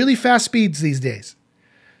getting really fast speeds these days.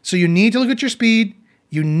 So you need to look at your speed.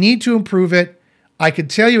 You need to improve it. I can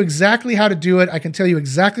tell you exactly how to do it. I can tell you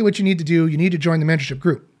exactly what you need to do. You need to join the mentorship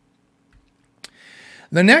group.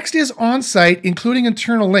 The next is on-site, including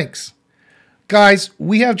internal links. Guys,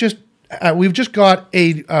 we've just got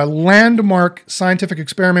a landmark scientific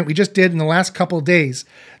experiment we just did in the last couple of days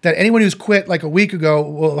that anyone who's quit like a week ago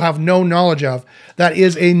will have no knowledge of. That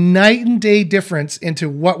is a night and day difference into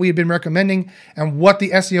what we've been recommending and what the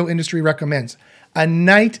SEO industry recommends. A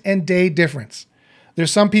night and day difference.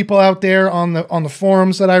 There's some people out there on the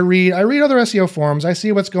forums that I read. I read other SEO forums. I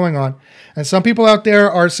see what's going on. And some people out there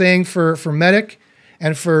are saying for Medic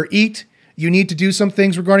and for EAT, you need to do some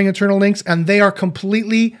things regarding internal links, and they are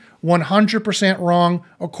completely 100% wrong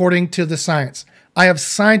according to the science. I have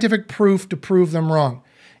scientific proof to prove them wrong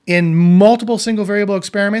in multiple single variable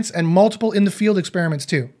experiments and multiple in the field experiments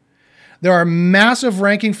too. There are massive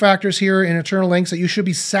ranking factors here in internal links that you should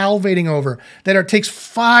be salivating over, that takes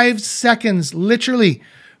 5 seconds, literally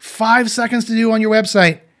 5 seconds to do on your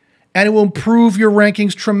website, and it will improve your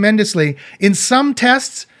rankings tremendously. In some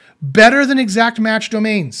tests, better than exact match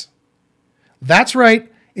domains. That's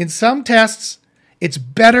right. In some tests, it's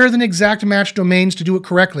better than exact match domains to do it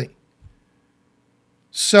correctly.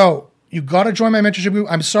 So you got to join my mentorship group.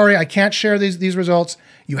 I'm sorry, I can't share these results.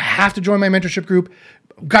 You have to join my mentorship group.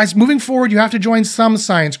 Guys, moving forward, you have to join some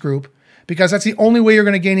science group because that's the only way you're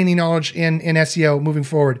going to gain any knowledge in SEO moving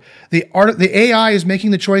forward. The AI is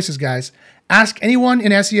making the choices, guys. Ask anyone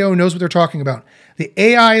in SEO who knows what they're talking about. The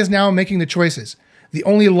AI is now making the choices. The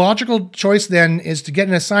only logical choice then is to get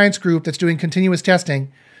in a science group that's doing continuous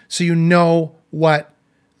testing so you know what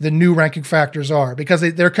the new ranking factors are, because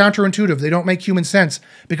they're counterintuitive. They don't make human sense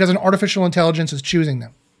because an artificial intelligence is choosing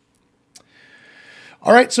them.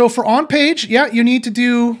 All right, so for on-page, yeah, you need to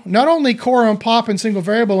do not only core and pop and single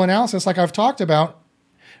variable analysis like I've talked about,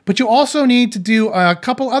 but you also need to do a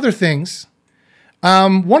couple other things.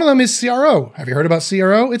 One of them is CRO. Have you heard about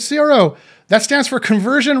CRO? It's CRO. That stands for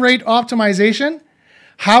conversion rate optimization.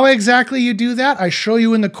 How exactly you do that, I show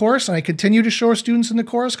you in the course, and I continue to show students in the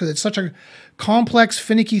course because it's such a complex,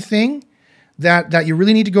 finicky thing that you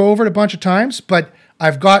really need to go over it a bunch of times. But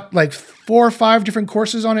I've got like 4 or 5 different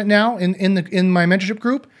courses on it now in my mentorship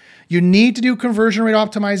group. You need to do conversion rate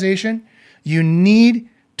optimization. You need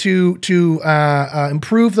to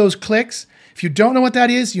improve those clicks. If you don't know what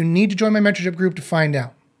that is, you need to join my mentorship group to find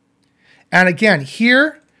out. And again,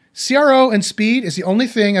 here, CRO and speed is the only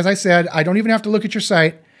thing, as I said, I don't even have to look at your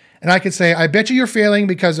site. And I could say, I bet you're failing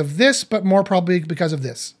because of this, but more probably because of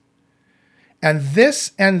this. And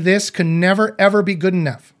this can never, ever be good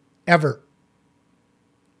enough. Ever.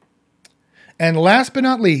 And last but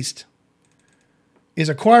not least is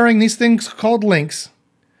acquiring these things called links.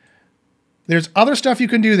 There's other stuff you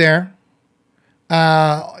can do there.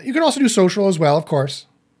 You can also do social as well, of course.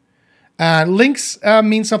 Links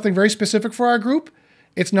mean something very specific for our group.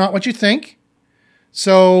 It's not what you think.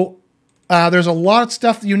 So there's a lot of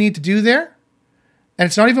stuff that you need to do there. And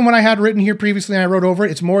it's not even what I had written here previously and I wrote over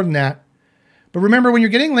it. It's more than that. But remember, when you're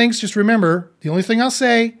getting links, just remember, the only thing I'll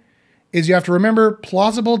say is you have to remember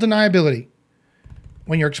plausible deniability.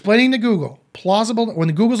 When you're explaining to Google, when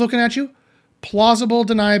the Google's looking at you, plausible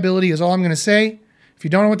deniability is all I'm going to say. If you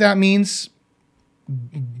don't know what that means,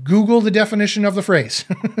 Google the definition of the phrase.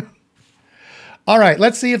 All right,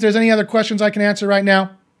 let's see if there's any other questions I can answer right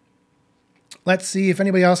now. Let's see if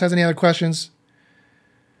anybody else has any other questions.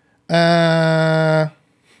 Baxter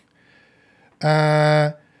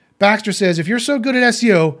says, if you're so good at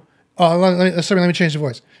SEO, let me change the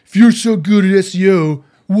voice. If you're so good at SEO,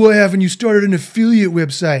 why haven't you started an affiliate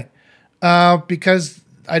website? Because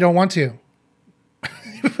I don't want to.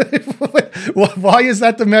 Why is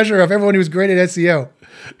that the measure of everyone who's great at SEO?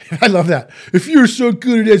 I love that. If you're so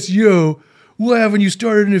good at SEO, why haven't you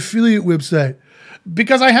started an affiliate website?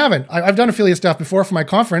 Because I haven't. I've done affiliate stuff before for my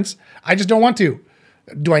conference. I just don't want to.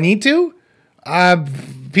 Do I need to?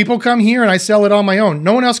 People come here and I sell it on my own.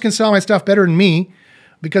 No one else can sell my stuff better than me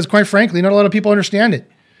because, quite frankly, not a lot of people understand it.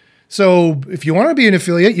 So if you want to be an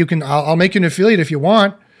affiliate, you can. I'll make you an affiliate if you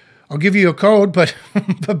want. I'll give you a code, but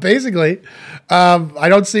basically, I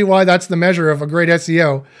don't see why that's the measure of a great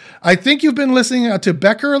SEO. I think you've been listening to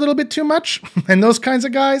Becker a little bit too much and those kinds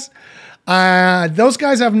of guys. Those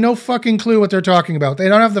guys have no fucking clue what they're talking about. They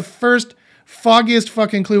don't have the first foggiest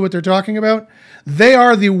fucking clue what they're talking about. They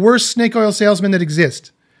are the worst snake oil salesmen that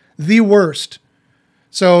exist. The worst.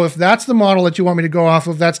 So if that's the model that you want me to go off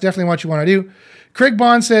of, that's definitely what you want to do. Craig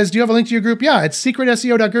Bond says, do you have a link to your group? Yeah, it's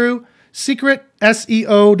secretseo.guru.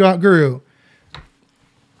 secretseo.guru.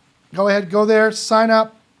 Go ahead, go there, sign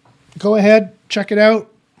up. Go ahead, check it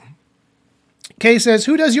out. Kay says,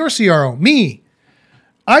 who does your CRO? Me.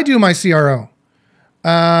 I do my CRO.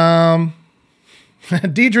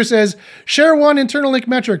 Deidre says, share one internal link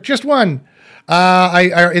metric, just one.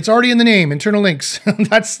 It's already in the name, internal links.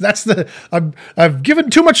 I've given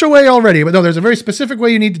too much away already, but no, there's a very specific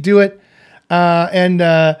way you need to do it.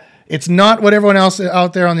 It's not what everyone else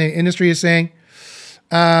out there on the industry is saying.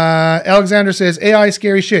 Alexander says, AI is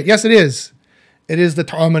scary shit. Yes, it is. It is the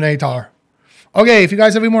Terminator. Okay, if you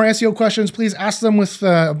guys have any more SEO questions, please ask them with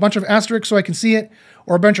a bunch of asterisks so I can see it,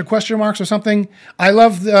 or a bunch of question marks or something. I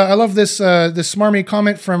love this smarmy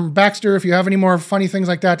comment from Baxter. If you have any more funny things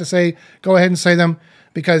like that to say, go ahead and say them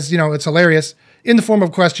because, it's hilarious in the form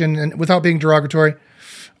of question and without being derogatory.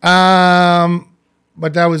 But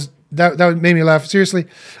that made me laugh. Seriously.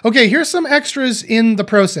 Okay, here's some extras in the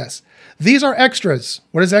process. These are extras.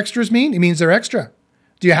 What does extras mean? It means they're extra.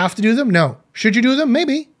 Do you have to do them? No. Should you do them?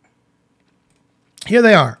 Maybe. Here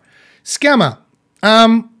they are. Schema.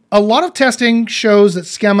 A lot of testing shows that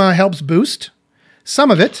schema helps boost.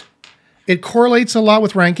 Some of it. It correlates a lot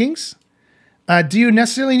with rankings. Do you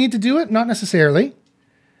necessarily need to do it? Not necessarily.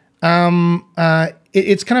 It's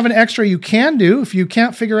kind of an extra you can do. If you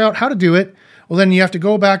can't figure out how to do it, well, then you have to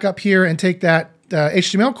go back up here and take that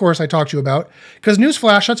HTML course I talked to you about. Because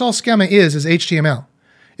newsflash, that's all schema is HTML.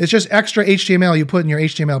 It's just extra HTML you put in your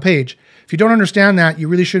HTML page. If you don't understand that, you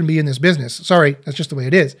really shouldn't be in this business. Sorry, that's just the way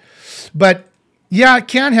it is. But yeah, it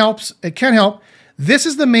can help. It can help. This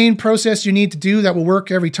is the main process you need to do that will work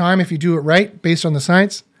every time if you do it right, based on the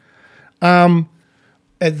science.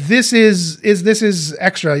 This is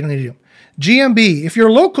extra. You don't need to do. GMB. If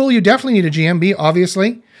you're local, you definitely need a GMB,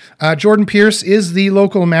 obviously. Jordan Pierce is the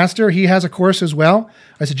local master. He has a course as well.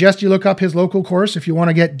 I suggest you look up his local course if you want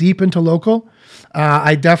to get deep into local.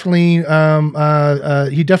 He definitely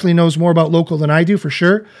knows more about local than I do for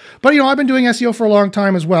sure. But I've been doing SEO for a long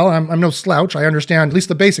time as well. I'm no slouch. I understand at least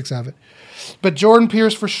the basics of it. But Jordan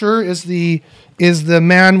Pierce for sure is the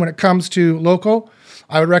man when it comes to local.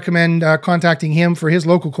 I would recommend contacting him for his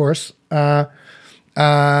local course.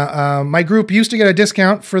 My group used to get a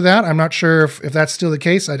discount for that. I'm not sure if that's still the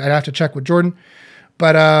case. I'd have to check with Jordan.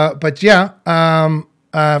 But yeah,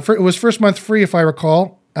 it was first month free if I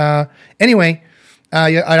recall. Anyway,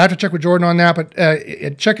 I'd have to check with Jordan on that, but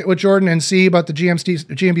check it with Jordan and see about the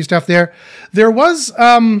GMB stuff there. There was,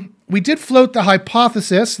 we did float the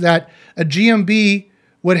hypothesis that a GMB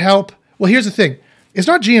would help. Well, here's the thing. It's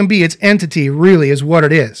not GMB, it's entity really is what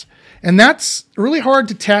it is. And that's really hard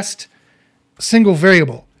to test single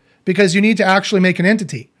variable because you need to actually make an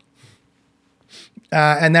entity.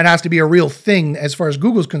 And that has to be a real thing as far as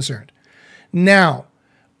Google's concerned. Now,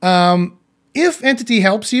 if entity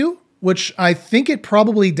helps you, which I think it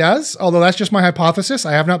probably does, although that's just my hypothesis.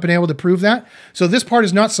 I have not been able to prove that. So this part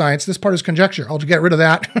is not science. This part is conjecture. I'll get rid of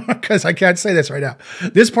that because I can't say this right now.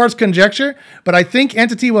 This part's conjecture, but I think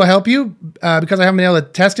entity will help you because I haven't been able to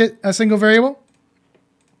test it a single variable.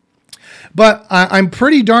 But I'm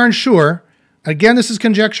pretty darn sure, again, this is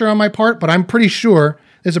conjecture on my part, but I'm pretty sure,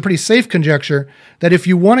 there's a pretty safe conjecture, that if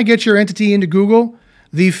you want to get your entity into Google,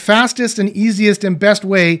 the fastest and easiest and best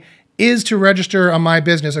way is to register on My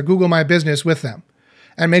Business or Google My Business with them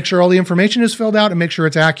and make sure all the information is filled out and make sure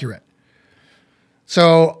it's accurate.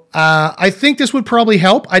 So I think this would probably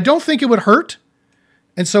help. I don't think it would hurt.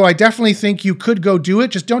 And so I definitely think you could go do it.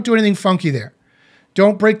 Just don't do anything funky there.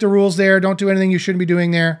 Don't break the rules there. Don't do anything you shouldn't be doing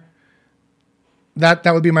there. That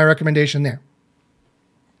would be my recommendation there.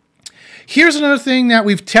 Here's another thing that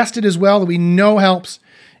we've tested as well that we know helps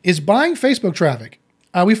is buying Facebook traffic.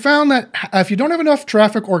 We found that if you don't have enough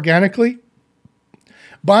traffic organically,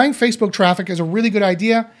 buying Facebook traffic is a really good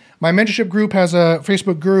idea. My mentorship group has a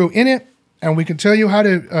Facebook guru in it. and we can tell you how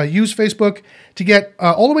to use Facebook to get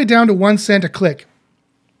all the way down to 1 cent a click,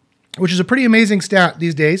 which is a pretty amazing stat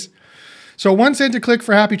these days. So 1 cent a click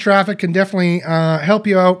for happy traffic can definitely help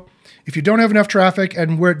you out if you don't have enough traffic,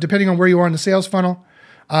 and depending on where you are in the sales funnel.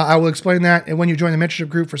 I will explain that when you join the mentorship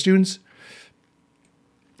group for students.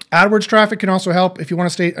 AdWords traffic can also help if you want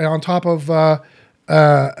to stay on top of,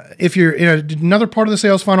 if you're in another part of the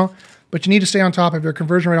sales funnel, but you need to stay on top of your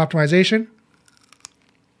conversion rate optimization.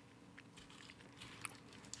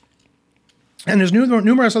 And there's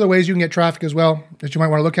numerous other ways you can get traffic as well that you might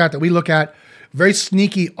want to look at, that we look at. Very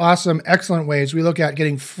sneaky, awesome, excellent ways we look at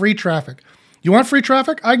getting free traffic. You want free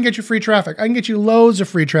traffic? I can get you free traffic. I can get you loads of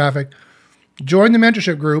free traffic. Join the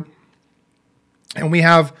mentorship group, and we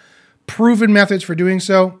have proven methods for doing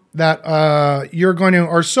so that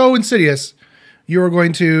are so insidious, you are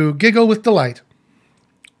going to giggle with delight.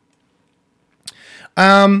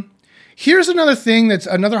 Here's another thing that's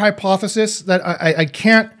another hypothesis that I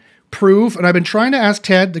can't prove, and I've been trying to ask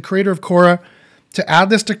Ted, the creator of Quora, to add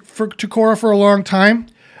this to Quora for a long time.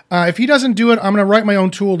 If he doesn't do it, I'm going to write my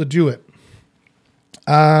own tool to do it.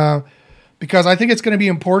 Because I think it's going to be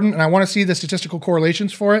important, and I want to see the statistical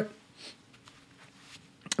correlations for it.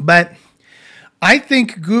 But I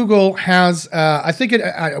think Google has,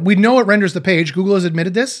 we know it renders the page. Google has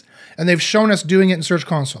admitted this, and they've shown us doing it in Search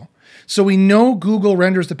Console. So we know Google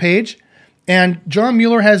renders the page, and John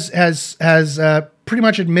Mueller has pretty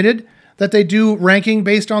much admitted that they do ranking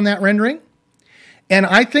based on that rendering. And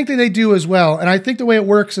I think that they do as well. And I think the way it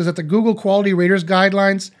works is that the Google Quality Raters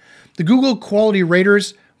guidelines, the Google Quality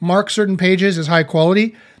Raters mark certain pages as high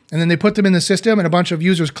quality, and then they put them in the system, and a bunch of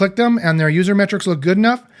users click them, and their user metrics look good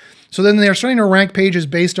enough. So then they're starting to rank pages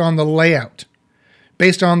based on the layout,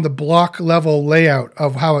 based on the block level layout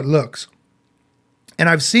of how it looks. And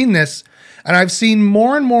I've seen this, and I've seen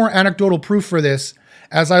more and more anecdotal proof for this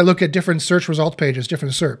as I look at different search results pages,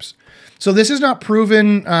 different SERPs. So this is not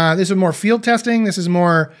proven. This is more field testing. This is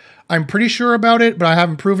more, I'm pretty sure about it, but I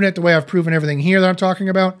haven't proven it the way I've proven everything here that I'm talking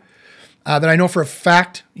about. That I know for a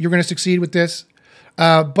fact you're going to succeed with this.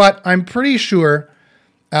 But I'm pretty sure,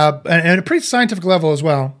 and at a pretty scientific level as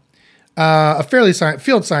well, a fairly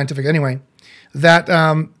field scientific anyway, that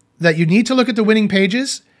that you need to look at the winning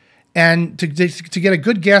pages and to get a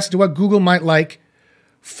good guess to what Google might like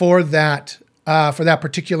for that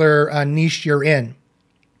particular niche you're in.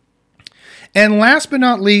 And last but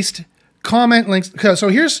not least, comment links. So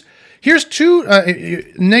here's two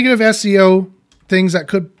negative SEO things that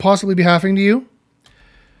could possibly be happening to you,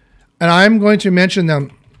 and I'm going to mention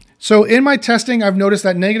them. So in my testing, I've noticed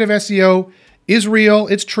that negative SEO is real,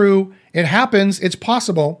 it's true, it happens, it's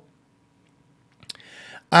possible.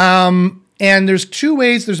 And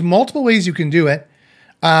there's multiple ways you can do it.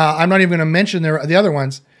 I'm not even going to mention the other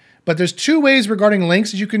ones, but there's 2 ways regarding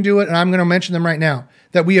links that you can do it, and I'm going to mention them right now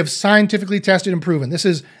that we have scientifically tested and proven. This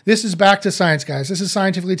is back to science, guys. This is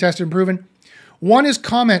scientifically tested and proven. One is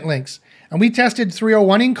comment links. And we tested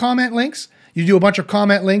 301ing comment links. You do a bunch of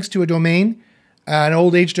comment links to a domain, an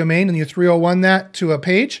old age domain, and you 301 that to a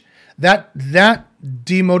page. That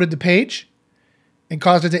demoted the page and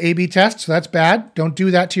caused it to A/B test. So that's bad. Don't do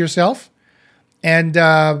that to yourself. And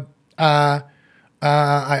I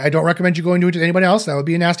don't recommend you going to do it to anybody else. That would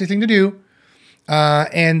be a nasty thing to do.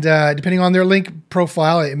 Depending on their link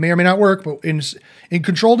profile, it may or may not work. But in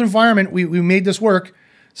controlled environment, we made this work.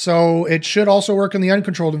 So it should also work in the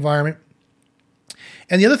uncontrolled environment.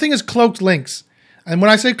 And the other thing is cloaked links. And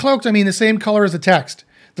when I say cloaked, I mean the same color as the text.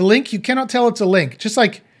 The link, you cannot tell it's a link. Just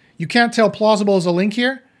like you can't tell plausible is a link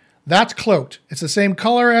here, that's cloaked. It's the same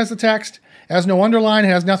color as the text, it has no underline, it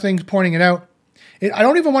has nothing pointing it out. I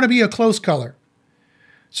don't even want to be a close color.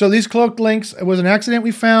 So these cloaked links, it was an accident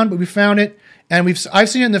we found, but we found it. And I've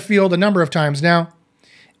seen it in the field a number of times now.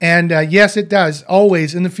 And yes, it does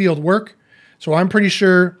always in the field work. So I'm pretty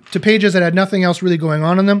sure to pages that had nothing else really going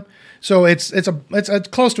on in them. So it's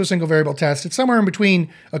close to a single variable test. It's somewhere in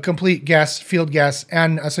between a complete guess, field guess,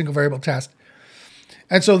 and a single variable test.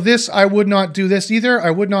 And so I would not do this either. I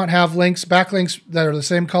would not have links, backlinks that are the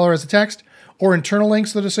same color as the text, or internal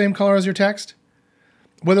links that are the same color as your text.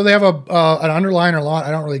 Whether they have an underline or not,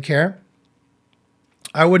 I don't really care.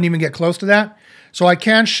 I wouldn't even get close to that. So I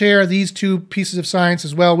can share these 2 pieces of science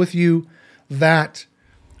as well with you that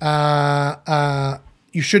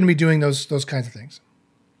you shouldn't be doing those kinds of things.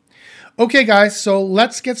 Okay, guys, so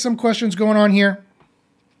let's get some questions going on here.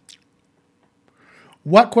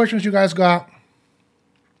 What questions you guys got?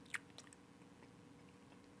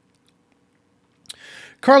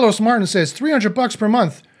 Carlos Martin says, $300 per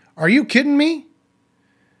month. Are you kidding me?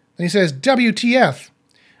 And he says, WTF.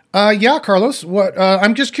 Yeah, Carlos. What?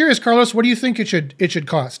 I'm just curious, Carlos. What do you think it should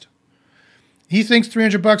cost? He thinks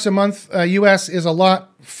 $300 a month US is a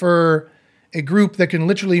lot for a group that can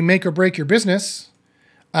literally make or break your business,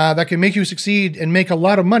 that can make you succeed and make a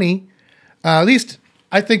lot of money. At least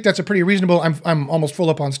I think that's a pretty reasonable. I'm almost full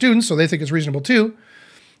up on students, so they think it's reasonable too.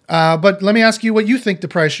 But let me ask you what you think the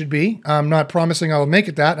price should be. I'm not promising I'll make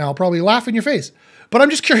it that, and I'll probably laugh in your face. But I'm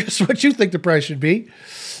just curious what you think the price should be.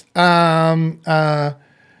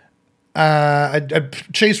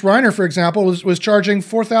 Chase Reiner, for example, was charging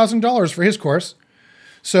 $4,000 for his course.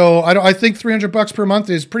 So I think $300 per month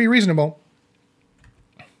is pretty reasonable.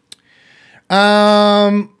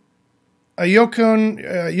 Yoko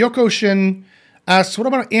Shin asks, what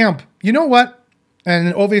about AMP? You know what?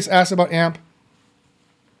 And Oves asks about AMP.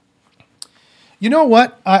 You know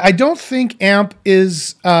what? I don't think AMP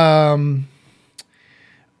is. I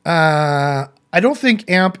don't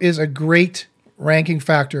think AMP is a great ranking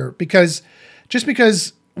factor because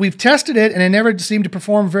we've tested it and it never seemed to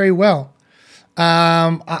perform very well.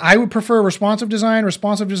 I would prefer responsive design.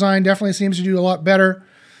 Responsive design definitely seems to do a lot better.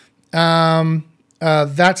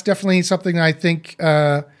 That's definitely something I think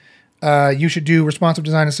you should do responsive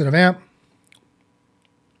design instead of AMP.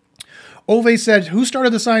 Ove said, who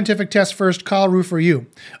started the scientific test first, Kyle Roof or you?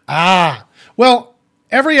 Well,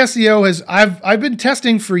 every SEO I've been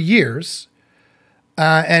testing for years,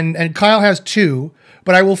 and Kyle has too,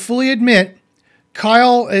 but I will fully admit,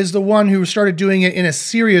 Kyle is the one who started doing it in a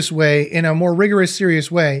serious way, in a more rigorous, serious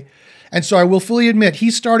way. And so I will fully admit,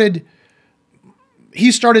 he started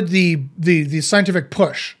the scientific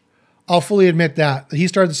push. I'll fully admit that. He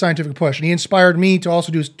started the scientific push, and he inspired me to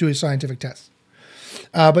also do his scientific tests.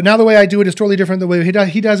 But now the way I do it is totally different than the way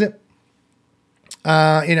he does it.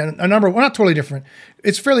 In a number of, well, not totally different.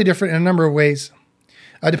 It's fairly different in a number of ways.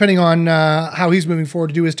 Depending on how he's moving forward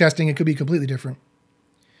to do his testing, it could be completely different.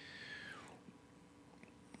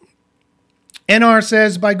 NR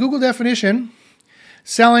says, by Google definition,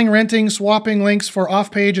 selling, renting, swapping links for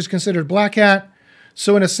off-page is considered black hat.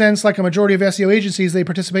 So in a sense, like a majority of SEO agencies, they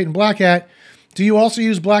participate in black hat. Do you also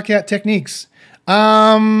use black hat techniques?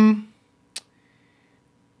 I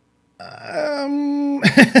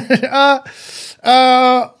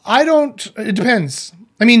don't, it depends.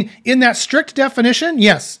 I mean, in that strict definition,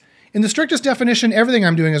 yes. In the strictest definition, everything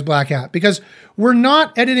I'm doing is black hat because we're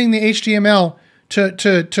not editing the HTML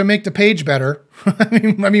to make the page better.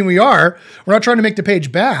 I mean, we are. We're not trying to make the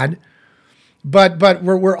page bad, but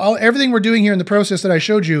we're all, everything we're doing here in the process that I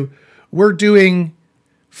showed you, we're doing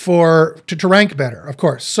to rank better, of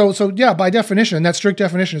course. So yeah, by definition, that strict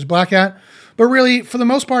definition is black hat. But really, for the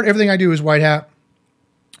most part, everything I do is white hat.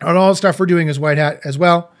 And all the stuff we're doing is white hat as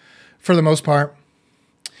well, for the most part.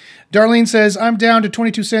 Darlene says, I'm down to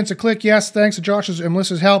 22 cents a click. Yes, thanks to Josh's and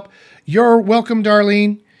Melissa's help. You're welcome,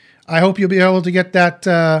 Darlene. I hope you'll be able to get that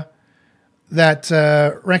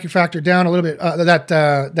ranking factor down a little bit,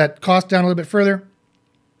 that cost down a little bit further.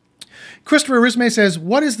 Christopher Risme says,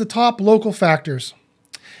 what is the top local factors?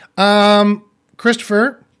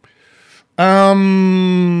 Christopher,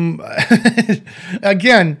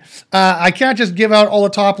 again, I can't just give out all the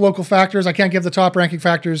top local factors. I can't give the top ranking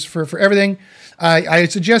factors for everything. I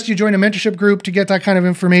suggest you join a mentorship group to get that kind of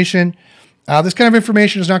information. This kind of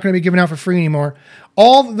information is not going to be given out for free anymore.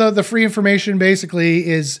 All the free information basically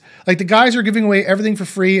is like the guys who are giving away everything for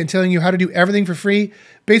free and telling you how to do everything for free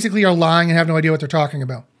basically are lying and have no idea what they're talking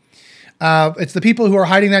about. It's the people who are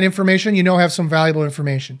hiding that information, have some valuable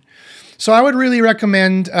information. So I would really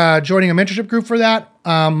recommend joining a mentorship group for that.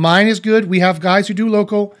 Mine is good. We have guys who do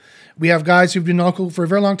local. We have guys who've been local for a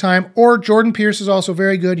very long time. Or Jordan Pierce is also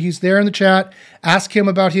very good. He's there in the chat. Ask him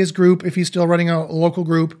about his group if he's still running a local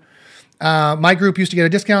group. My group used to get a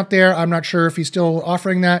discount there. I'm not sure if he's still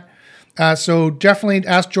offering that. So definitely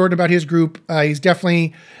ask Jordan about his group. He's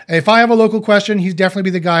definitely, if I have a local question, he's definitely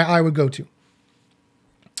be the guy I would go to.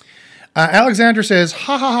 Alexander says,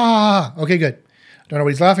 ha ha ha ha ha. Okay, good. Don't know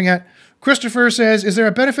what he's laughing at. Christopher says, is there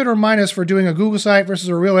a benefit or minus for doing a Google site versus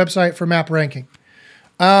a real website for map ranking?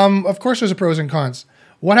 Of course there's a pros and cons.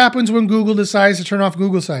 What happens when Google decides to turn off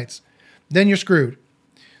Google sites? Then you're screwed.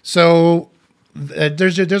 So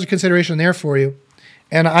there's a consideration there for you.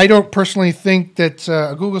 And I don't personally think that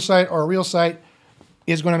a Google site or a real site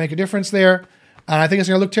is going to make a difference there. And I think it's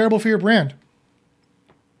going to look terrible for your brand.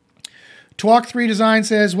 Twalk3 Design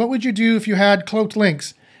says, what would you do if you had cloaked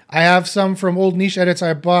links? I have some from old niche edits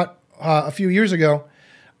I bought a few years ago.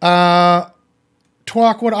 Twalk,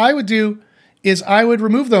 what I would do is I would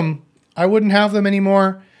remove them. I wouldn't have them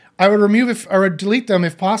anymore. I would delete them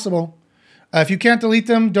if possible. If you can't delete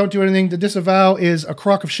them, don't do anything. The disavow is a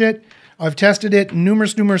crock of shit. I've tested it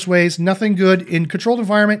numerous ways. Nothing good in controlled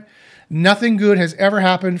environment. Nothing good has ever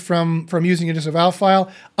happened from using a disavow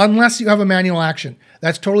file unless you have a manual action.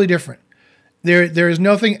 That's totally different. There is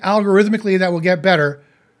nothing algorithmically that will get better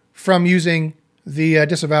from using the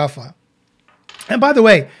disavow file. And by the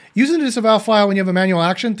way, using the disavow file when you have a manual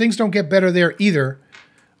action, things don't get better there either.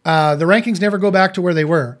 The rankings never go back to where they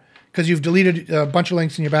were because you've deleted a bunch of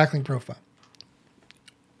links in your backlink profile.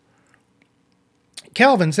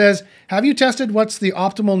 Kelvin says, have you tested what's the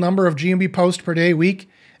optimal number of GMB posts per day, week,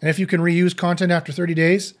 and if you can reuse content after 30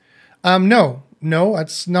 days? No,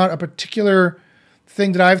 that's not a particular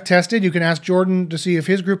thing that I've tested. You can ask Jordan to see if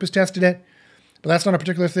his group has tested it, but that's not a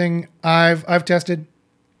particular thing I've tested.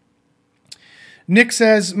 Nick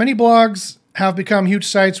says, many blogs have become huge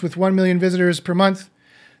sites with 1 million visitors per month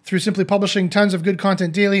through simply publishing tons of good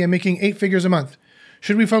content daily and making 8 figures a month.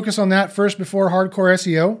 Should we focus on that first before hardcore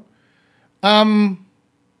SEO?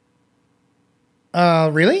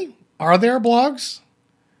 Really? Are there blogs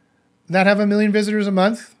that have 1 million visitors a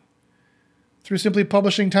month through simply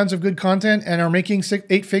publishing tons of good content and are making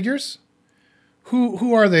 8 figures?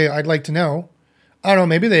 Who are they? I'd like to know. I don't know.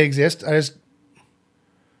 Maybe they exist. I just,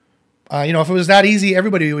 if it was that easy,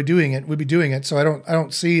 everybody would be doing it. So I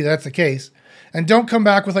don't see that's the case. And don't come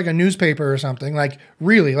back with like a newspaper or something. Like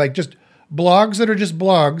really, like just blogs that are just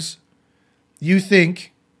blogs you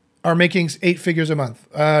think are making 8 figures a month.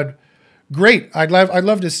 Great. I'd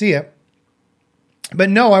love to see it. But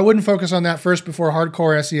no, I wouldn't focus on that first before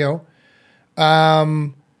hardcore SEO.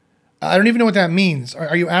 I don't even know what that means.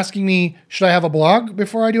 Are you asking me, should I have a blog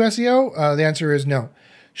before I do SEO? The answer is no.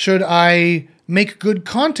 Should I make good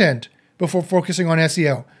content before focusing on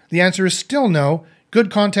SEO? The answer is still no. Good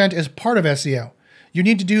content is part of SEO. You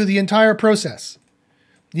need to do the entire process.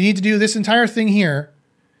 You need to do this entire thing here,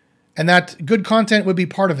 and that good content would be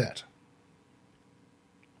part of it.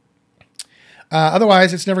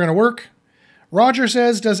 Otherwise, it's never going to work. Roger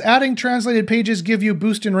says, does adding translated pages give you a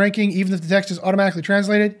boost in ranking even if the text is automatically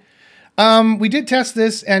translated? We did test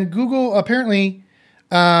this, and Google apparently,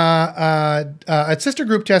 a sister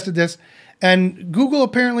group tested this, and Google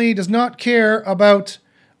apparently does not care about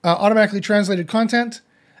automatically translated content.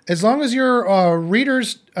 As long as your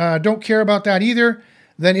readers don't care about that either,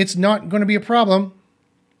 then it's not going to be a problem.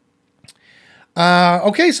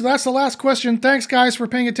 Okay, so that's the last question. Thanks, guys, for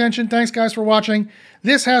paying attention. Thanks, guys, for watching.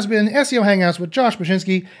 This has been SEO Hangouts with Josh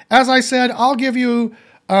Bachynski. As I said, I'll give you,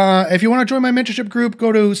 if you want to join my mentorship group,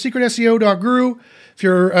 go to secretseo.guru. If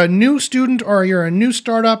you're a new student or you're a new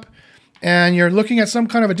startup and you're looking at some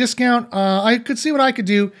kind of a discount, I could see what I could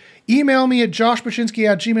do. Email me at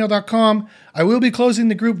joshbachynski@gmail.com. I will be closing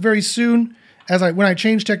the group very soon when I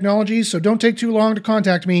change technologies, so don't take too long to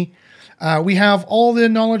contact me. We have all the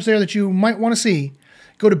knowledge there that you might want to see.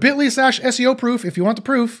 Go to bit.ly/SEO proof if you want the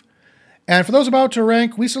proof. And for those about to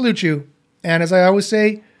rank, we salute you. And as I always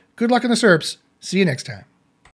say, good luck in the SERPs. See you next time.